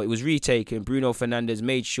 You know, it was retaken. Bruno Fernandes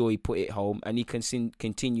made sure he put it home and he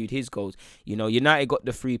continued his goals. You know, United got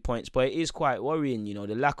the 3 points, but it is quite worrying, you know,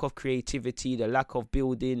 the lack of creativity, the lack of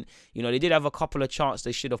building. You know, they did have a couple of chances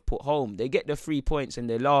they should have put home. They get the 3 points and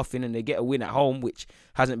they're laughing and they get a win at home, which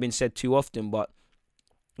hasn't been said too often, but,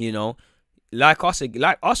 you know, like us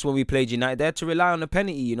when we played United, they had to rely on a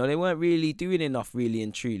penalty. You know, they weren't really doing enough, really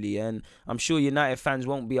and truly. And I'm sure United fans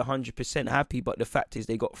won't be 100% happy, but the fact is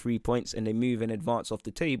they got 3 points and they move and advance up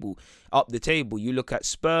the table. You look at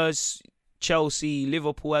Spurs, Chelsea,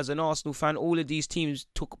 Liverpool. As an Arsenal fan, all of these teams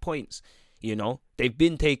took points. You know, they've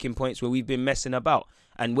been taking points where we've been messing about,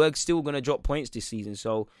 and we're still going to drop points this season.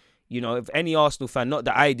 So, you know, if any Arsenal fan, not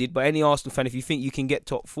that I did, but any Arsenal fan, if you think you can get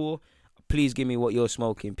top 4, please give me what you're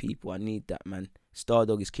smoking, people. I need that, man.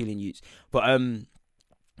 Stardog is killing you. But,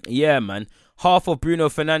 yeah, man. Half of Bruno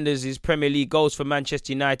Fernandes' Premier League goals for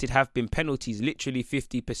Manchester United have been penalties. Literally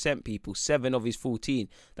 50%, people. 7 of his 14.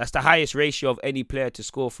 That's the highest ratio of any player to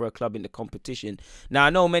score for a club in the competition. Now, I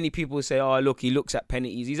know many people say, oh, look, he looks at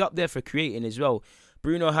penalties. He's up there for creating as well.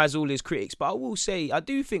 Bruno has all his critics. But I will say, I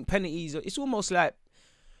do think penalties, it's almost like,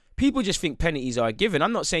 people just think penalties are a given.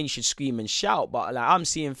 I'm not saying you should scream and shout, but like I'm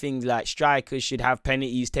seeing things like strikers should have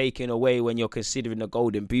penalties taken away when you're considering a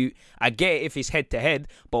golden boot. I get it if it's head to head,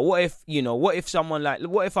 but what if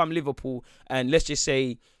I'm Liverpool and let's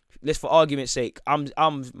for argument's sake, I'm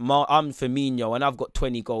Firmino and I've got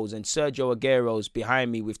 20 goals and Sergio Aguero's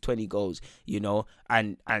behind me with 20 goals, you know,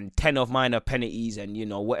 and 10 of mine are penalties and, you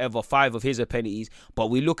know, whatever, 5 of his are penalties. But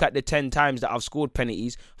we look at the 10 times that I've scored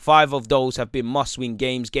penalties, 5 of those have been must-win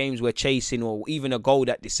games we're chasing, or even a goal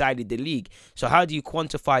that decided the league. So how do you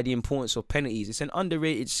quantify the importance of penalties? It's an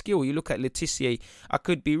underrated skill. You look at Letitia, I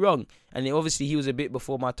could be wrong, and obviously he was a bit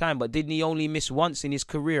before my time, but didn't he only miss once in his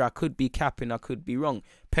career? I could be capping, I could be wrong.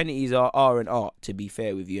 Penalties are an art, to be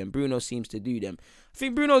fair with you, and Bruno seems to do them. I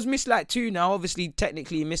think Bruno's missed like 2 now. Obviously,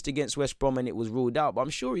 technically he missed against West Brom and it was ruled out, but I'm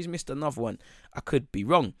sure he's missed another one. I could be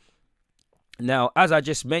wrong. Now, as I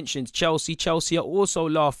just mentioned, Chelsea are also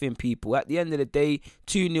laughing, people. At the end of the day,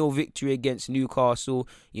 2-0 victory against Newcastle.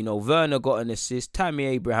 Werner got an assist. Tammy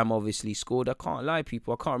Abraham obviously scored. I can't lie,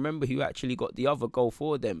 people. I can't remember who actually got the other goal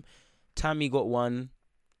for them. Tammy got one.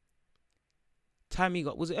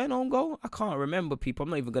 Was it an own goal? I can't remember, people. I'm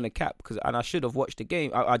not even going to cap, and I should have watched the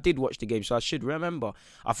game. I did watch the game, so I should remember.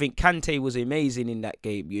 I think Kante was amazing in that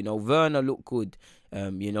game. Werner looked good.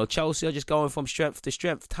 Chelsea are just going from strength to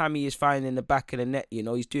strength. Tammy is fine in the back of the net.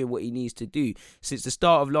 He's doing what he needs to do. Since the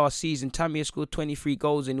start of last season, Tammy has scored 23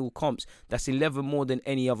 goals in all comps. That's 11 more than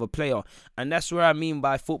any other player. And that's where I mean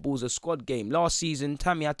by football's a squad game. Last season,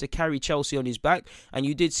 Tammy had to carry Chelsea on his back, and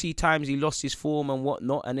you did see times he lost his form and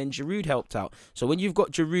whatnot, and then Giroud helped out. So when you've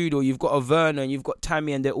got Giroud or you've got a Werner and you've got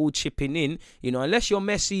Tammy and they're all chipping in, unless you're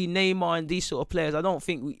Messi, Neymar and these sort of players, I don't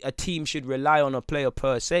think a team should rely on a player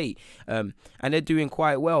per se. And they're doing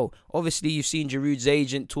quite well. Obviously, you've seen Giroud's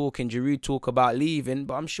agent talk and Giroud talk about leaving,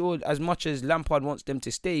 but I'm sure as much as Lampard wants them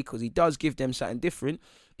to stay, because he does give them something different,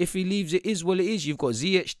 if he leaves, it is what it is. You've got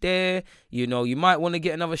Ziyech there. You might want to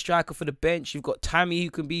get another striker for the bench. You've got Tammy who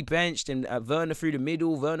can be benched and Werner through the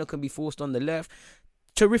middle. Werner can be forced on the left.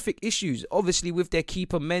 Terrific issues. Obviously, with their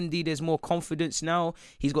keeper Mendy, there's more confidence now.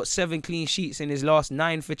 He's got 7 clean sheets in his last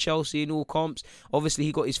 9 for Chelsea in all comps. Obviously,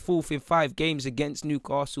 he got his 4th in 5 games against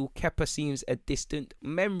Newcastle. Kepa seems a distant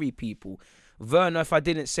memory, people. Werner, if I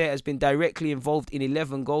didn't say it, has been directly involved in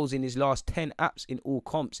 11 goals in his last 10 apps in all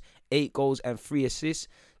comps, 8 goals and 3 assists.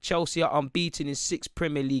 Chelsea are unbeaten in 6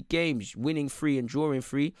 Premier League games, winning 3 and drawing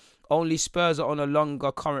 3. Only Spurs are on a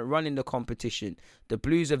longer current run in the competition. The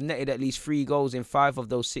Blues have netted at least 3 goals in 5 of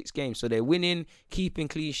those 6 games. So they're winning, keeping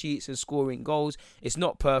clean sheets and scoring goals. It's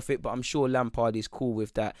not perfect, but I'm sure Lampard is cool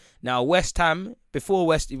with that. Now, West Ham,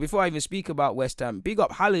 before I even speak about West Ham, big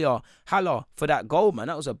up Haller for that goal, man.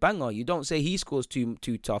 That was a banger. You don't say he scores too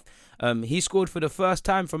tough. He scored for the first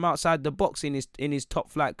time from outside the box in his top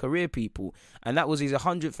flight career, people. And that was his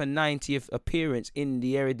 190th appearance in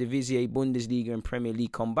the Eredivisie, Bundesliga and Premier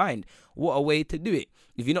League combined. What a way to do it.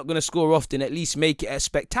 If you're not going to score often, at least make it a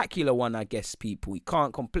spectacular one, I guess, people. You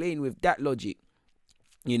can't complain with that logic.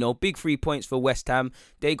 Big 3 points for West Ham.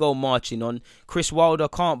 They go marching on. Chris Wilder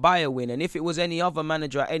can't buy a win. And if it was any other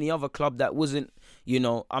manager at any other club that wasn't,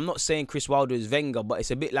 I'm not saying Chris Wilder is Wenger, but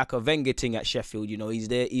it's a bit like a Wenger thing at Sheffield.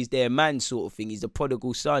 He's their man sort of thing. He's the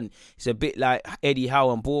prodigal son. It's a bit like Eddie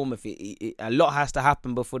Howe and Bournemouth. A lot has to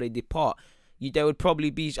happen before they depart. There would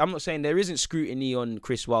probably be, I'm not saying there isn't scrutiny on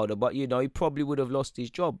Chris Wilder, but, he probably would have lost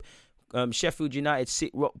his job. Sheffield United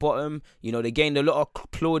sit rock bottom. They gained a lot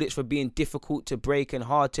of plaudits for being difficult to break and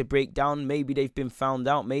hard to break down. Maybe they've been found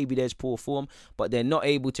out. Maybe there's poor form, but they're not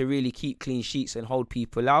able to really keep clean sheets and hold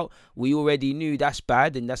people out. We already knew that's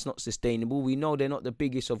bad and that's not sustainable. We know they're not the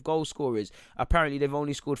biggest of goal scorers. Apparently, they've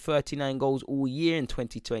only scored 39 goals all year in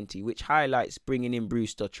 2020, which highlights bringing in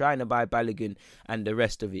Brewster, trying to buy Balogun and the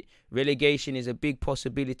rest of it. Relegation is a big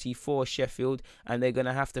possibility for Sheffield, and they're going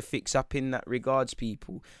to have to fix up in that regards,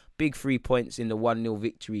 people. Big 3 points in the 1-0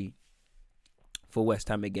 victory for West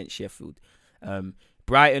Ham against Sheffield.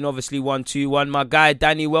 Brighton obviously 1-2-1. My guy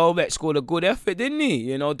Danny Welbeck scored a good effort, didn't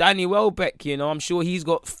he? Danny Welbeck, I'm sure he's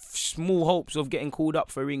got small hopes of getting called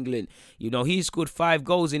up for England. He scored 5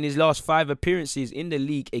 goals in his last 5 appearances in the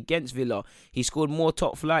league against Villa. He scored more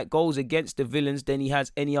top flight goals against the Villains than he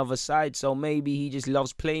has any other side. So maybe he just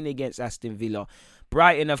loves playing against Aston Villa.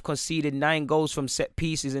 Brighton have conceded 9 goals from set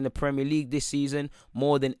pieces in the Premier League this season,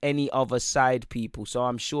 more than any other side, people. So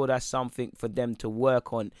I'm sure that's something for them to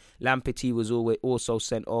work on. Lamperty was also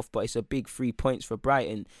sent off, but it's a big 3 points for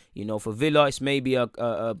Brighton. For Villa, it's maybe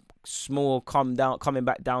a small coming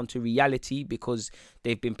back down to reality, because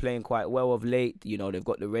they've been playing quite well of late. They've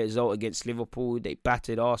got the result against Liverpool. They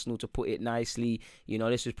battered Arsenal, to put it nicely.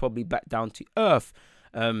 This is probably back down to earth.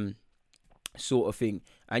 Sort of thing.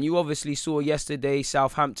 And you obviously saw yesterday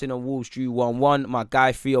Southampton and Wolves drew 1-1. My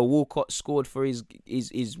guy Theo Walcott scored for his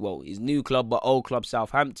new club, but old club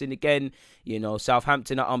Southampton again.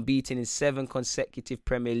 Southampton are unbeaten in 7 consecutive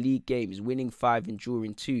Premier League games, winning 5 and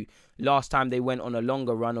drawing 2. Last time they went on a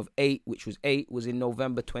longer run of 8, was in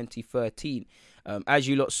November 2013. As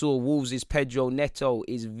you lot saw, Wolves' Pedro Neto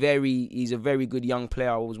he's a very good young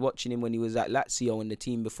player. I was watching him when he was at Lazio and the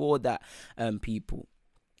team before that, people.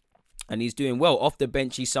 And he's doing well. Off the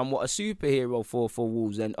bench, he's somewhat a superhero for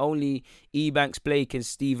Wolves. And only Ebanks Blake and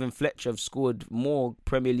Stephen Fletcher have scored more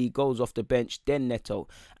Premier League goals off the bench than Neto.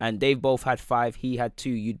 And they've both had 5. He had 2.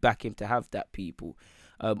 You'd back him to have that, people.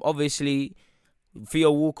 Obviously,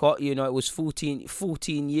 Theo Walcott, it was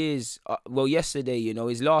 14 years. Yesterday,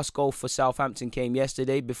 his last goal for Southampton came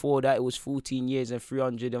yesterday. Before that, it was 14 years and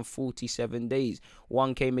 347 days.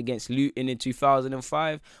 One came against Luton in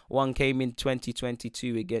 2005. One came in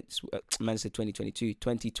 2022 against,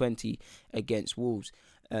 2020 against Wolves.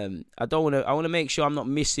 I want to make sure I'm not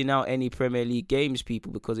missing out any Premier League games,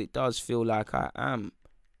 people, because it does feel like I am.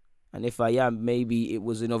 And if I am, maybe it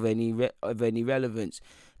wasn't of any relevance.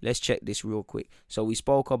 Let's check this real quick. So we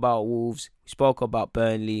spoke about Wolves, we spoke about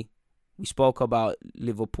Burnley, we spoke about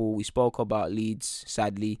Liverpool, we spoke about Leeds,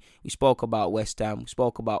 sadly, we spoke about West Ham, we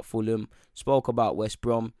spoke about Fulham, spoke about West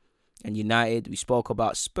Brom and United, we spoke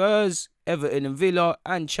about Spurs, Everton and Villa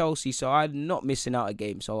and Chelsea. So I'm not missing out a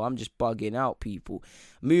game, so I'm just bugging out, people.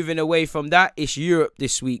 Moving away from that, it's Europe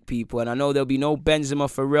this week, people, and I know there'll be no Benzema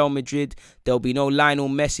for Real Madrid, there'll be no Lionel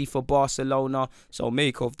Messi for Barcelona, so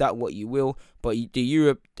make of that what you will. But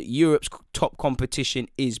Europe's top competition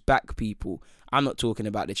is back, people. I'm not talking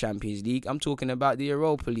about the Champions League. I'm talking about the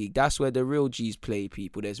Europa League. That's where the real G's play,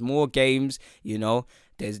 people. There's more games,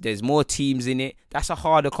 There's more teams in it. That's a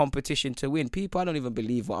harder competition to win. People, I don't even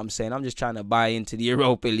believe what I'm saying. I'm just trying to buy into the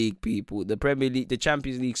Europa League, people. The Premier League, the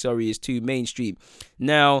Champions League, is too mainstream.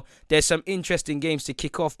 Now, there's some interesting games to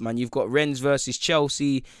kick off, man. You've got Rennes versus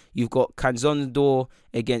Chelsea. You've got Krasnodar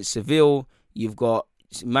against Seville. You've got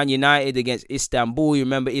Man United against Istanbul. You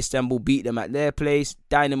remember Istanbul beat them at their place.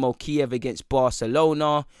 Dynamo Kiev against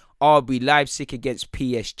Barcelona. RB Leipzig against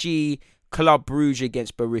PSG. Club Brugge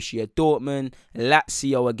against Borussia Dortmund.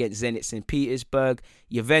 Lazio against Zenit St. Petersburg.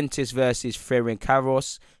 Juventus versus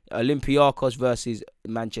Ferencvaros. Olympiacos versus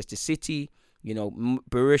Manchester City.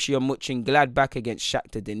 Borussia Mönchengladbach against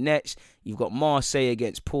Shakhtar Donetsk. You've got Marseille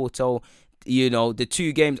against Porto. The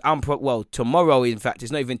two games, tomorrow, in fact,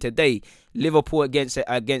 it's not even today. Liverpool against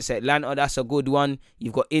Atlanta, that's a good one.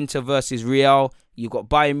 You've got Inter versus Real. You've got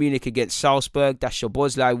Bayern Munich against Salzburg. That's your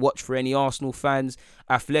Bosley watch for any Arsenal fans.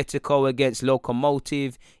 Atletico against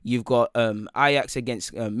Lokomotiv. You've got Ajax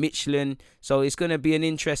against Michelin. So it's going to be an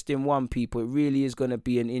interesting one, people. It really is going to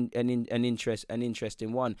be an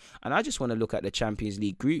interesting one. And I just want to look at the Champions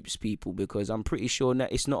League groups, people, because I'm pretty sure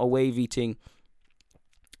that it's not a wavy thing.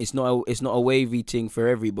 It's not a wavy thing for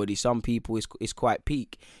everybody. Some people it's quite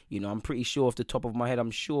peak. I'm pretty sure off the top of my head, I'm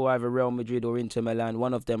sure either Real Madrid or Inter Milan,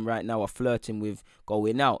 one of them right now are flirting with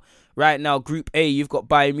going out. Right now, Group A, you've got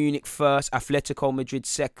Bayern Munich first, Atletico Madrid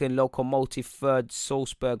second, Lokomotiv third,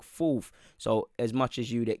 Salzburg fourth. So as much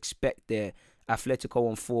as you'd expect there. Atletico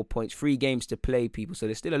on 4 points, 3 games to play, people. So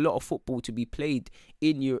there's still a lot of football to be played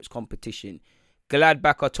in Europe's competition.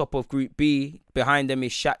 Gladbach are top of Group B. Behind them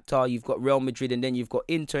is Shakhtar. You've got Real Madrid and then you've got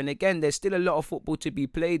Inter. And again, there's still a lot of football to be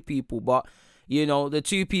played, people. But, the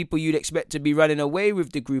two people you'd expect to be running away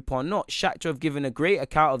with the group are not. Shakhtar have given a great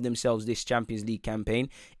account of themselves this Champions League campaign.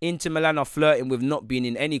 Inter Milan are flirting with not being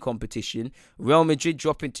in any competition. Real Madrid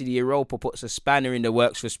dropping to the Europa puts a spanner in the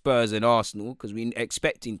works for Spurs and Arsenal because we're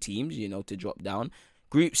expecting teams, to drop down.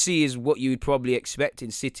 Group C is what you would probably expect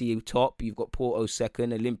in City top. You've got Porto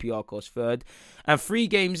second, Olympiacos third. And 3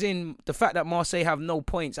 games in, the fact that Marseille have no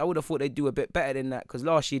points, I would have thought they'd do a bit better than that because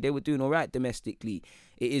last year they were doing all right domestically.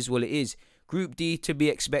 It is what it is. Group D to be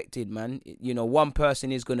expected, man. One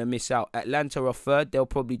person is going to miss out. Atlanta are third. They'll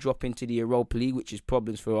probably drop into the Europa League, which is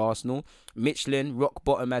problems for Arsenal. Michelin, rock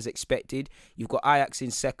bottom as expected. You've got Ajax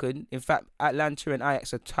in second. In fact, Atlanta and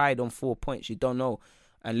Ajax are tied on 4 points. You don't know.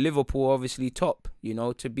 And Liverpool obviously top,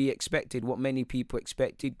 to be expected, what many people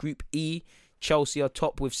expected. Group E, Chelsea are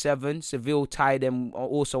top with 7. Seville tied them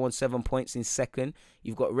also on 7 points in second.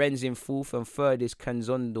 You've got Rennes in fourth and third is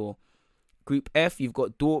Krasnodar. Group F, you've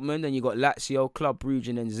got Dortmund and you've got Lazio, Club Brugge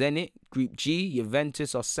and then Zenit. Group G,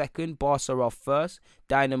 Juventus are second, Barca are first,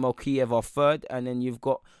 Dynamo Kiev are third, and then you've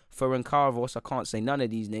got Ferencvaros, I can't say none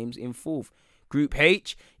of these names, in fourth. Group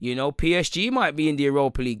H, PSG might be in the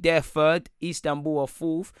Europa League. They're third. Istanbul are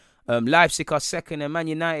fourth. Leipzig are second. And Man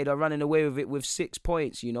United are running away with it with 6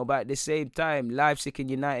 points. But at the same time, Leipzig and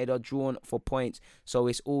United are drawn for points. So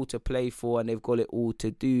it's all to play for and they've got it all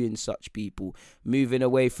to do in such, people. Moving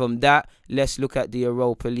away from that, let's look at the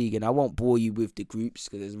Europa League. And I won't bore you with the groups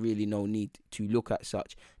because there's really no need to look at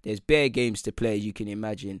such. There's bare games to play, as you can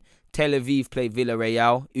imagine. Tel Aviv play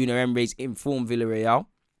Villarreal. Unai Emery's informed Villarreal.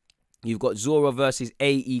 You've got Zora versus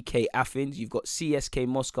AEK Athens. You've got CSK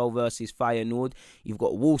Moscow versus Feyenoord. You've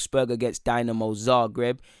got Wolfsburg against Dynamo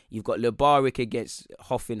Zagreb. You've got Lubarik against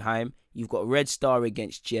Hoffenheim. You've got Red Star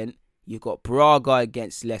against Gent. You've got Braga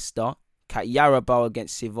against Leicester. Katyarabao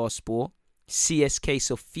against Sivasspor. CSK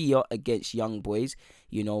Sofia against Young Boys.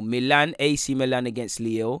 Milan, AC Milan against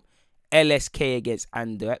Lille. LSK against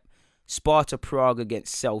Antwerp. Sparta Prague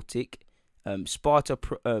against Celtic. Sparta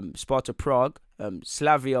Prague,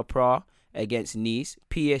 Slavia Prague against Nice,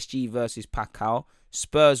 PSG versus Pakao,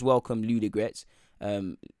 Spurs welcome Ludogorets,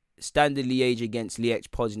 Standard Liège against Liège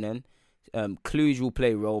Poznan, Cluj will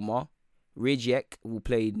play Roma, Rijeka will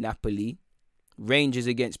play Napoli, Rangers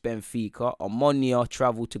against Benfica, Omonia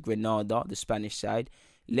travel to Granada, the Spanish side,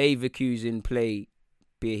 Leverkusen play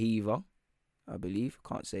Beersheva, I believe,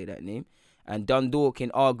 can't say that name, and Dundalk in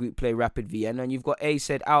our group play Rapid Vienna, and you've got AZ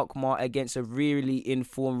Alkmaar against a really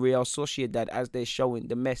informed Real Sociedad as they're showing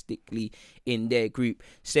domestically in their group.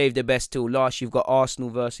 Save the best till last. You've got Arsenal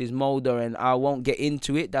versus Molde, and I won't get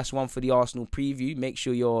into it. That's one for the Arsenal preview. Make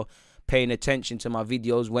sure you're paying attention to my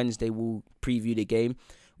videos. Wednesday we'll preview the game.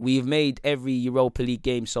 We've made every Europa League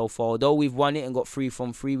game so far. Although we've won it and got 3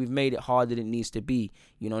 from 3, we've made it harder than it needs to be.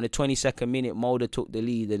 You know, in the 22nd minute, Molde took the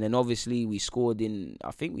lead. And then obviously we scored I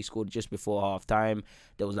think we scored just before half-time.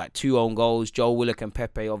 There was like 2 own goals. Joe Willock and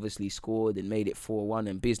Pepe obviously scored and made it 4-1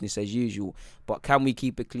 and business as usual. But can we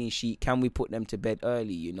keep a clean sheet? Can we put them to bed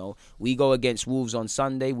early, you know? We go against Wolves on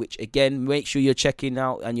Sunday, which again, make sure you're checking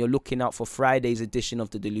out and you're looking out for Friday's edition of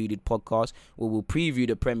the Deluded podcast, where we'll preview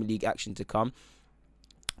the Premier League action to come.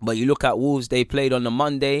 But you look at Wolves, they played on the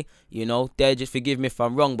Monday, you know, they're just, forgive me if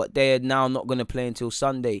I'm wrong, but they're now not going to play until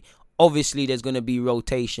Sunday. Obviously, there's going to be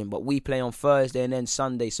rotation, but we play on Thursday and then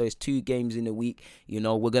Sunday, so it's 2 games in a week. You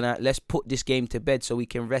know, let's put this game to bed so we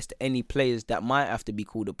can rest any players that might have to be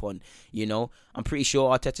called upon. You know, I'm pretty sure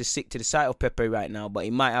Arteta's sick to the sight of Pepe right now, but he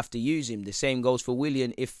might have to use him. The same goes for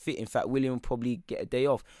Willian if fit. In fact, Willian will probably get a day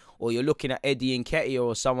off. Or you're looking at Eddie Nketiah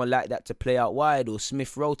or someone like that to play out wide, or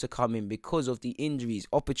Smith Rowe to come in because of the injuries.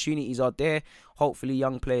 Opportunities are there. Hopefully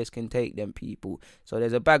young players can take them, people. So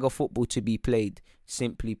there's a bag of football to be played,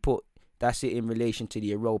 simply put. That's it in relation to the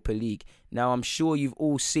Europa League. Now, I'm sure you've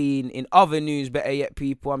all seen, in other news, better yet,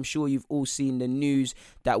 people, I'm sure you've all seen the news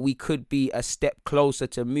that we could be a step closer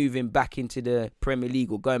to moving back into the Premier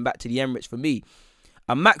League, or going back to the Emirates for me.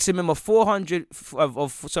 A maximum of 4,000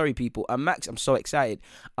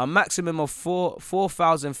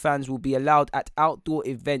 fans will be allowed at outdoor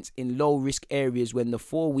events in low-risk areas when the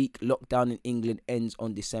 4-week lockdown in England ends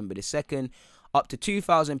on December the 2nd. Up to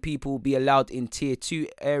 2,000 people will be allowed in Tier 2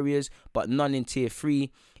 areas, but none in Tier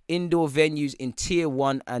 3. Indoor venues in Tier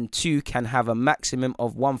 1 and 2 can have a maximum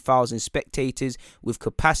of 1,000 spectators, with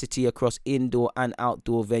capacity across indoor and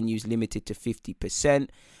outdoor venues limited to 50%.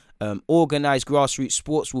 Organised grassroots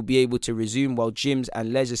sports will be able to resume, while gyms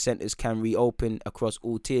and leisure centres can reopen across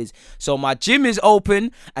all tiers. So my gym is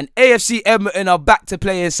open and AFC Edmonton are back to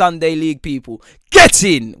playing Sunday League, people. Get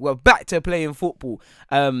in! We're back to playing football.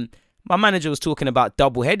 My manager was talking about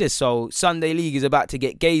double headers, so Sunday League is about to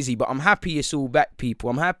get gazy, but I'm happy it's all back, people.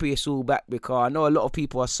 I'm happy it's all back because I know a lot of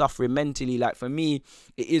people are suffering mentally. Like for me,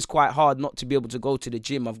 it is quite hard not to be able to go to the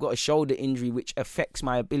gym. I've got a shoulder injury which affects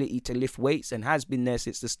my ability to lift weights and has been there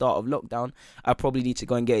since the start of lockdown. I probably need to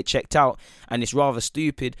go and get it checked out, and it's rather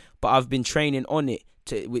stupid, but I've been training on it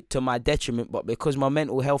to my detriment. But because my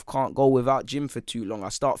mental health can't go without gym for too long, I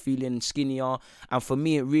start feeling skinnier, and for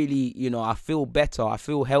me it really, you know, I feel better, I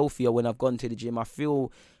feel healthier when I've gone to the gym. I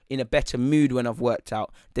feel in a better mood when I've worked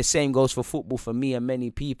out. The same goes for football for me and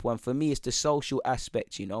many people, and for me it's the social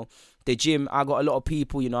aspect, you know. The gym, I got a lot of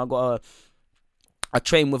people, you know, I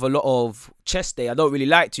train with a lot of chest day. I don't really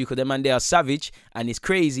like to because them man, they are savage and it's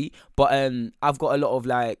crazy. But I've got a lot of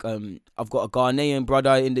I've got a Ghanaian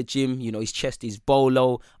brother in the gym. You know, his chest is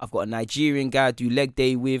bolo. I've got a Nigerian guy I do leg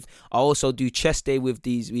day with. I also do chest day with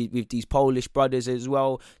these Polish brothers as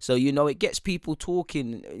well. So, you know, it gets people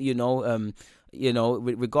talking,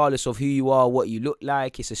 regardless of who you are, what you look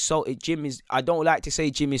like. Gym is, I don't like to say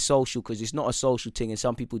gym is social because it's not a social thing, and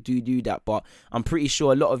some people do that, but I'm pretty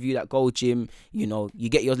sure a lot of you that go gym, you know, you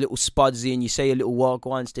get your little spuds in, you say a little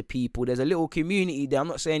walk-ons to people. There's a little community there. I'm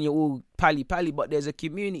not saying you're all pally, but there's a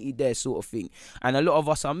community there, sort of thing, and a lot of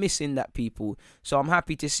us are missing that, people. So I'm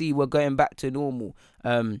happy to see we're going back to normal.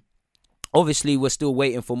 Obviously, we're still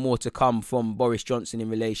waiting for more to come from Boris Johnson in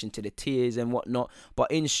relation to the tiers and whatnot. But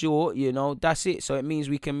in short, you know, that's it. So it means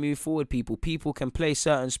we can move forward, people. People can play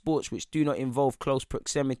certain sports which do not involve close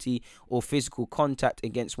proximity or physical contact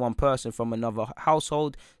against one person from another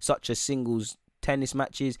household, such as singles tennis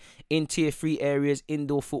matches. In Tier 3 areas,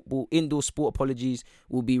 indoor sport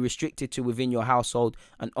will be restricted to within your household,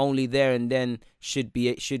 and only there and then should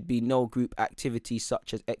be no group activities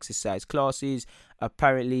such as exercise classes.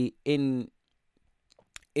 Apparently, in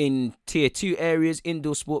Tier 2 areas,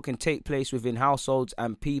 indoor sport can take place within households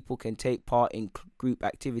and people can take part in group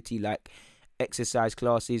activity like exercise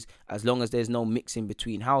classes as long as there's no mixing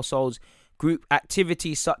between households. Group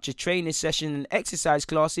activities such as training sessions and exercise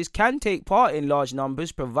classes can take part in large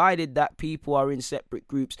numbers, provided that people are in separate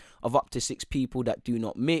groups of up to 6 people that do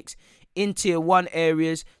not mix. In Tier 1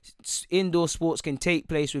 areas, indoor sports can take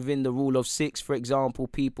place within the rule of 6. For example,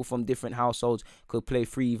 people from different households could play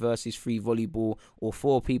 3 versus 3 volleyball, or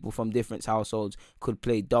 4 people from different households could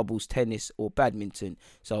play doubles, tennis, or badminton.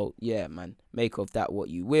 So, yeah, man, make of that what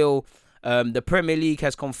you will. The Premier League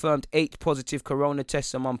has confirmed 8 positive corona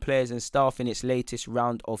tests among players and staff in its latest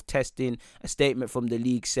round of testing. A statement from the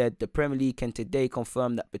league said the Premier League can today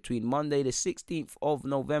confirm that between Monday the 16th of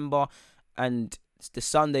November and the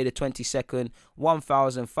Sunday the 22nd,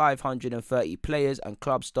 1,530 players and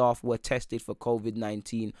club staff were tested for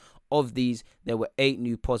COVID-19. Of these, there were 8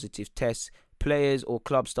 new positive tests. Players or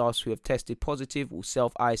club staffs who have tested positive will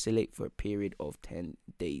self-isolate for a period of 10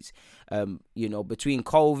 days. Between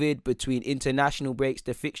COVID, between international breaks,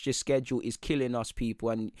 the fixture schedule is killing us,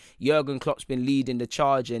 people. And Jurgen Klopp's been leading the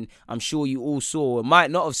charge, and I'm sure you all saw, or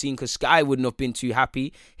might not have seen because Sky wouldn't have been too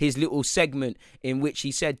happy, his little segment in which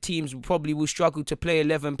he said teams probably will struggle to play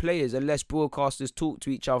 11 players unless broadcasters talk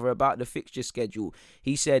to each other about the fixture schedule.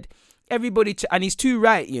 He said, and he's too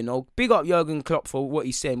right, big up Jurgen Klopp for what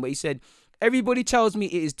he's saying, but he said, everybody tells me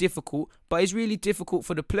it is difficult, but it's really difficult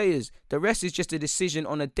for the players. The rest is just a decision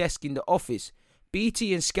on a desk in the office.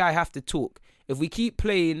 BT and Sky have to talk. If we keep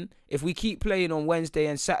playing on Wednesday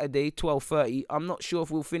and Saturday, 12:30, I'm not sure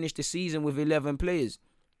if we'll finish the season with 11 players.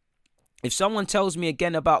 If someone tells me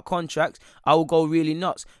again about contracts, I will go really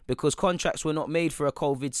nuts because contracts were not made for a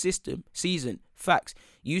COVID season. Facts.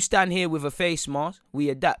 You stand here with a face mask, we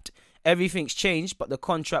adapt. Everything's changed, but the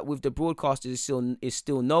contract with the broadcasters is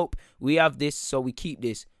still nope. We have this, so we keep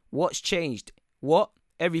this. What's changed? What?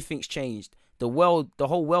 Everything's changed. The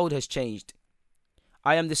whole world has changed.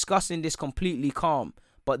 I am discussing this completely calm.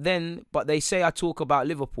 But they say I talk about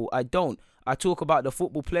Liverpool. I don't. I talk about the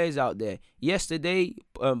football players out there. Yesterday,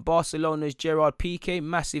 Barcelona's Gerard Piqué,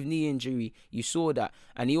 massive knee injury. You saw that.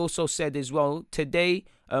 And he also said as well, today,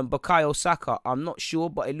 Bukayo Saka, I'm not sure,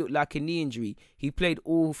 but it looked like a knee injury. He played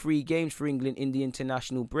all 3 games for England in the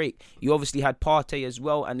international break. You obviously had Partey as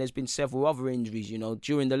well, and there's been several other injuries,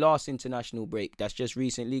 during the last international break. That's just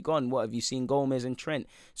recently gone. What have you seen? Gomez and Trent.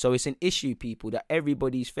 So it's an issue, people, that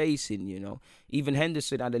everybody's facing, Even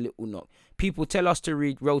Henderson had a little knock. People tell us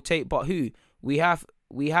to rotate, but who? We have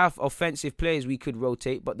offensive players we could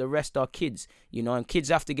rotate, but the rest are kids, and kids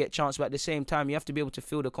have to get chance, but at the same time, you have to be able to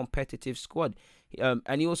field a competitive squad.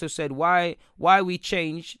 And he also said why we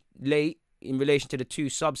changed late in relation to the 2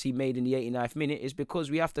 subs he made in the 89th minute is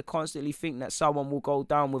because we have to constantly think that someone will go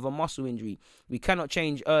down with a muscle injury. We cannot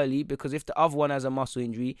change early because if the other one has a muscle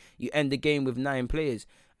injury, you end the game with 9 players.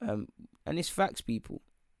 And it's facts, people.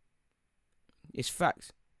 It's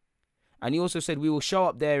facts. And he also said we will show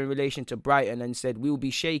up there in relation to Brighton and said we will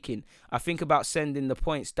be shaking. I think about sending the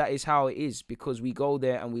points. That is how it is because we go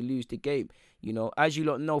there and we lose the game. As you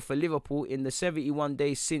lot know, for Liverpool, in the 71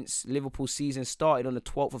 days since Liverpool's season started on the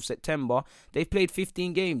 12th of September, they've played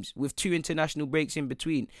 15 games with 2 international breaks in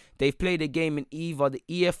between. They've played a game in either the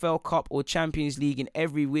EFL Cup or Champions League in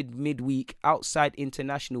every midweek outside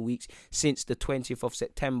international weeks since the 20th of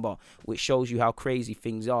September, which shows you how crazy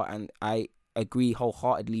things are. And I agree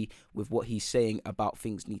wholeheartedly with what he's saying about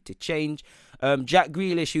things need to change. Jack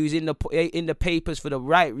Grealish, who's in the papers for the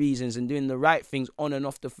right reasons and doing the right things on and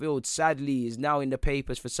off the field, sadly is now in the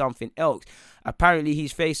papers for something else. Apparently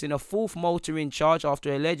he's facing a 4th motoring charge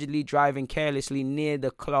after allegedly driving carelessly near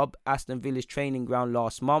the club Aston Villa's training ground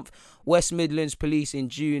last month. West Midlands Police in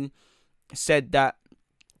June said that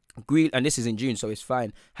and this is in June, so it's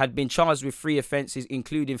fine, had been charged with 3 offences,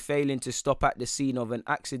 including failing to stop at the scene of an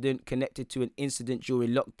accident connected to an incident during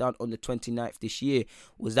lockdown on the 29th this year.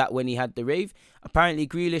 Was that when he had the rave? Apparently,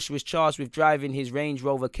 Grealish was charged with driving his Range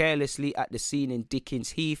Rover carelessly at the scene in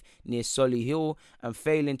Dickens Heath near Solihull and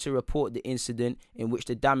failing to report the incident in which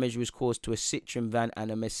the damage was caused to a Citroen van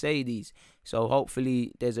and a Mercedes. So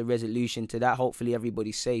hopefully there's a resolution to that. Hopefully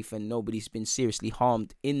everybody's safe and nobody's been seriously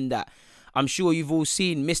harmed in that. I'm sure you've all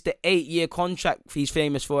seen Mr. 8-year contract he's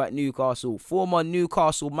famous for at Newcastle. Former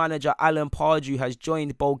Newcastle manager Alan Pardew has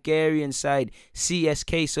joined Bulgarian side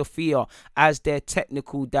CSK Sofia as their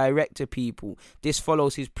technical director, people. This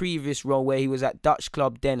follows his previous role where he was at Dutch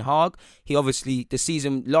club Den Haag. He obviously,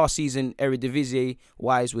 last season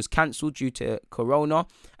Eredivisie-wise was cancelled due to Corona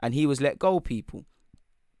and he was let go, people.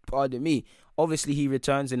 Pardon me. Obviously, he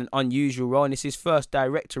returns in an unusual role, and it's his first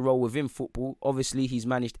director role within football. Obviously, he's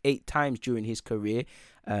managed 8 times during his career.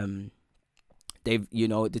 The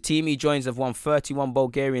team he joins have won 31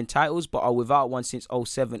 Bulgarian titles, but are without one since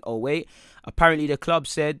 07-08. Apparently, the club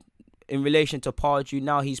said in relation to Pardew,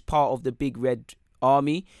 now he's part of the Big Red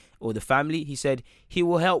Army or the family. He said he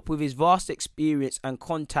will help with his vast experience and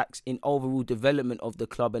contacts in overall development of the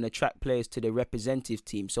club and attract players to the representative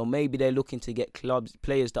team. So maybe they're looking to get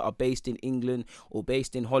players that are based in England or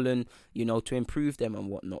based in Holland, to improve them and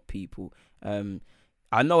whatnot, people.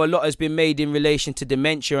 I know a lot has been made in relation to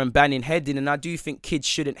dementia and banning heading, and I do think kids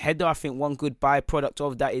shouldn't header. I think one good byproduct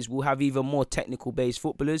of that is we'll have even more technical-based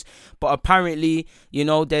footballers. But apparently,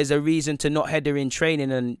 there's a reason to not header in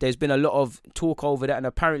training, and there's been a lot of talk over that. And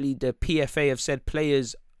apparently, the PFA have said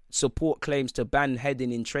players support claims to ban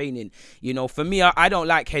heading in training. For me, I don't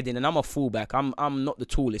like heading, and I'm a fullback. I'm not the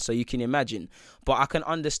tallest, so you can imagine. But I can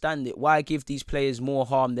understand it. Why give these players more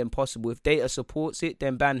harm than possible? If data supports it,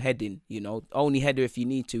 then ban heading. Only header if you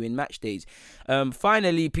need to in match days.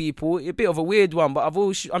 Finally, people, a bit of a weird one, but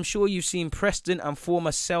I'm sure you've seen Preston and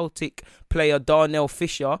former Celtic player Darnell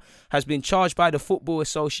Fisher has been charged by the Football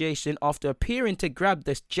Association after appearing to grab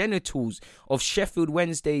the genitals of Sheffield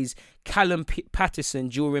Wednesday's Callum Patterson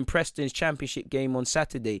during Preston's championship game on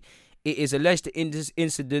Saturday. It is alleged the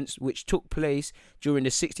incident, which took place during the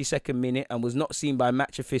 62nd minute and was not seen by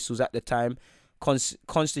match officials at the time,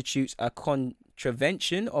 constitutes a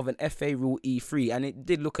contravention of an FA Rule E3, and it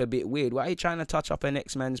did look a bit weird. Why are you trying to touch up an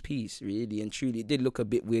ex-man's piece? Really and truly, it did look a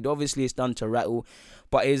bit weird. Obviously, it's done to rattle,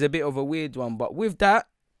 but it is a bit of a weird one. But with that,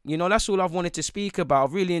 that's all I've wanted to speak about.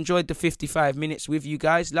 I've really enjoyed the 55 minutes with you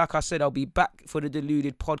guys. Like I said, I'll be back for the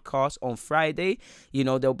Deluded podcast on Friday.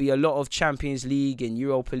 There'll be a lot of Champions League and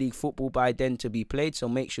Europa League football by then to be played, so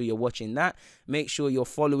make sure you're watching that. Make sure you're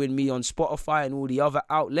following me on Spotify and all the other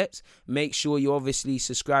outlets. Make sure you're obviously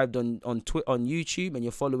subscribed on YouTube, and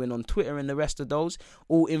you're following on Twitter and the rest of those.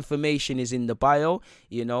 All information is in the bio.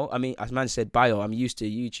 As man said bio, I'm used to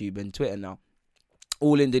YouTube and Twitter now.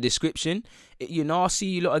 All in the description. I'll see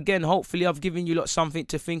you lot again. Hopefully I've given you lot something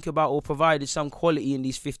to think about or provided some quality in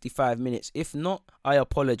these 55 minutes. If not, I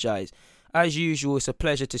apologise. As usual, it's a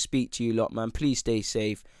pleasure to speak to you lot, man. Please stay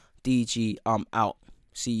safe. DG, I'm out.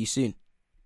 See you soon.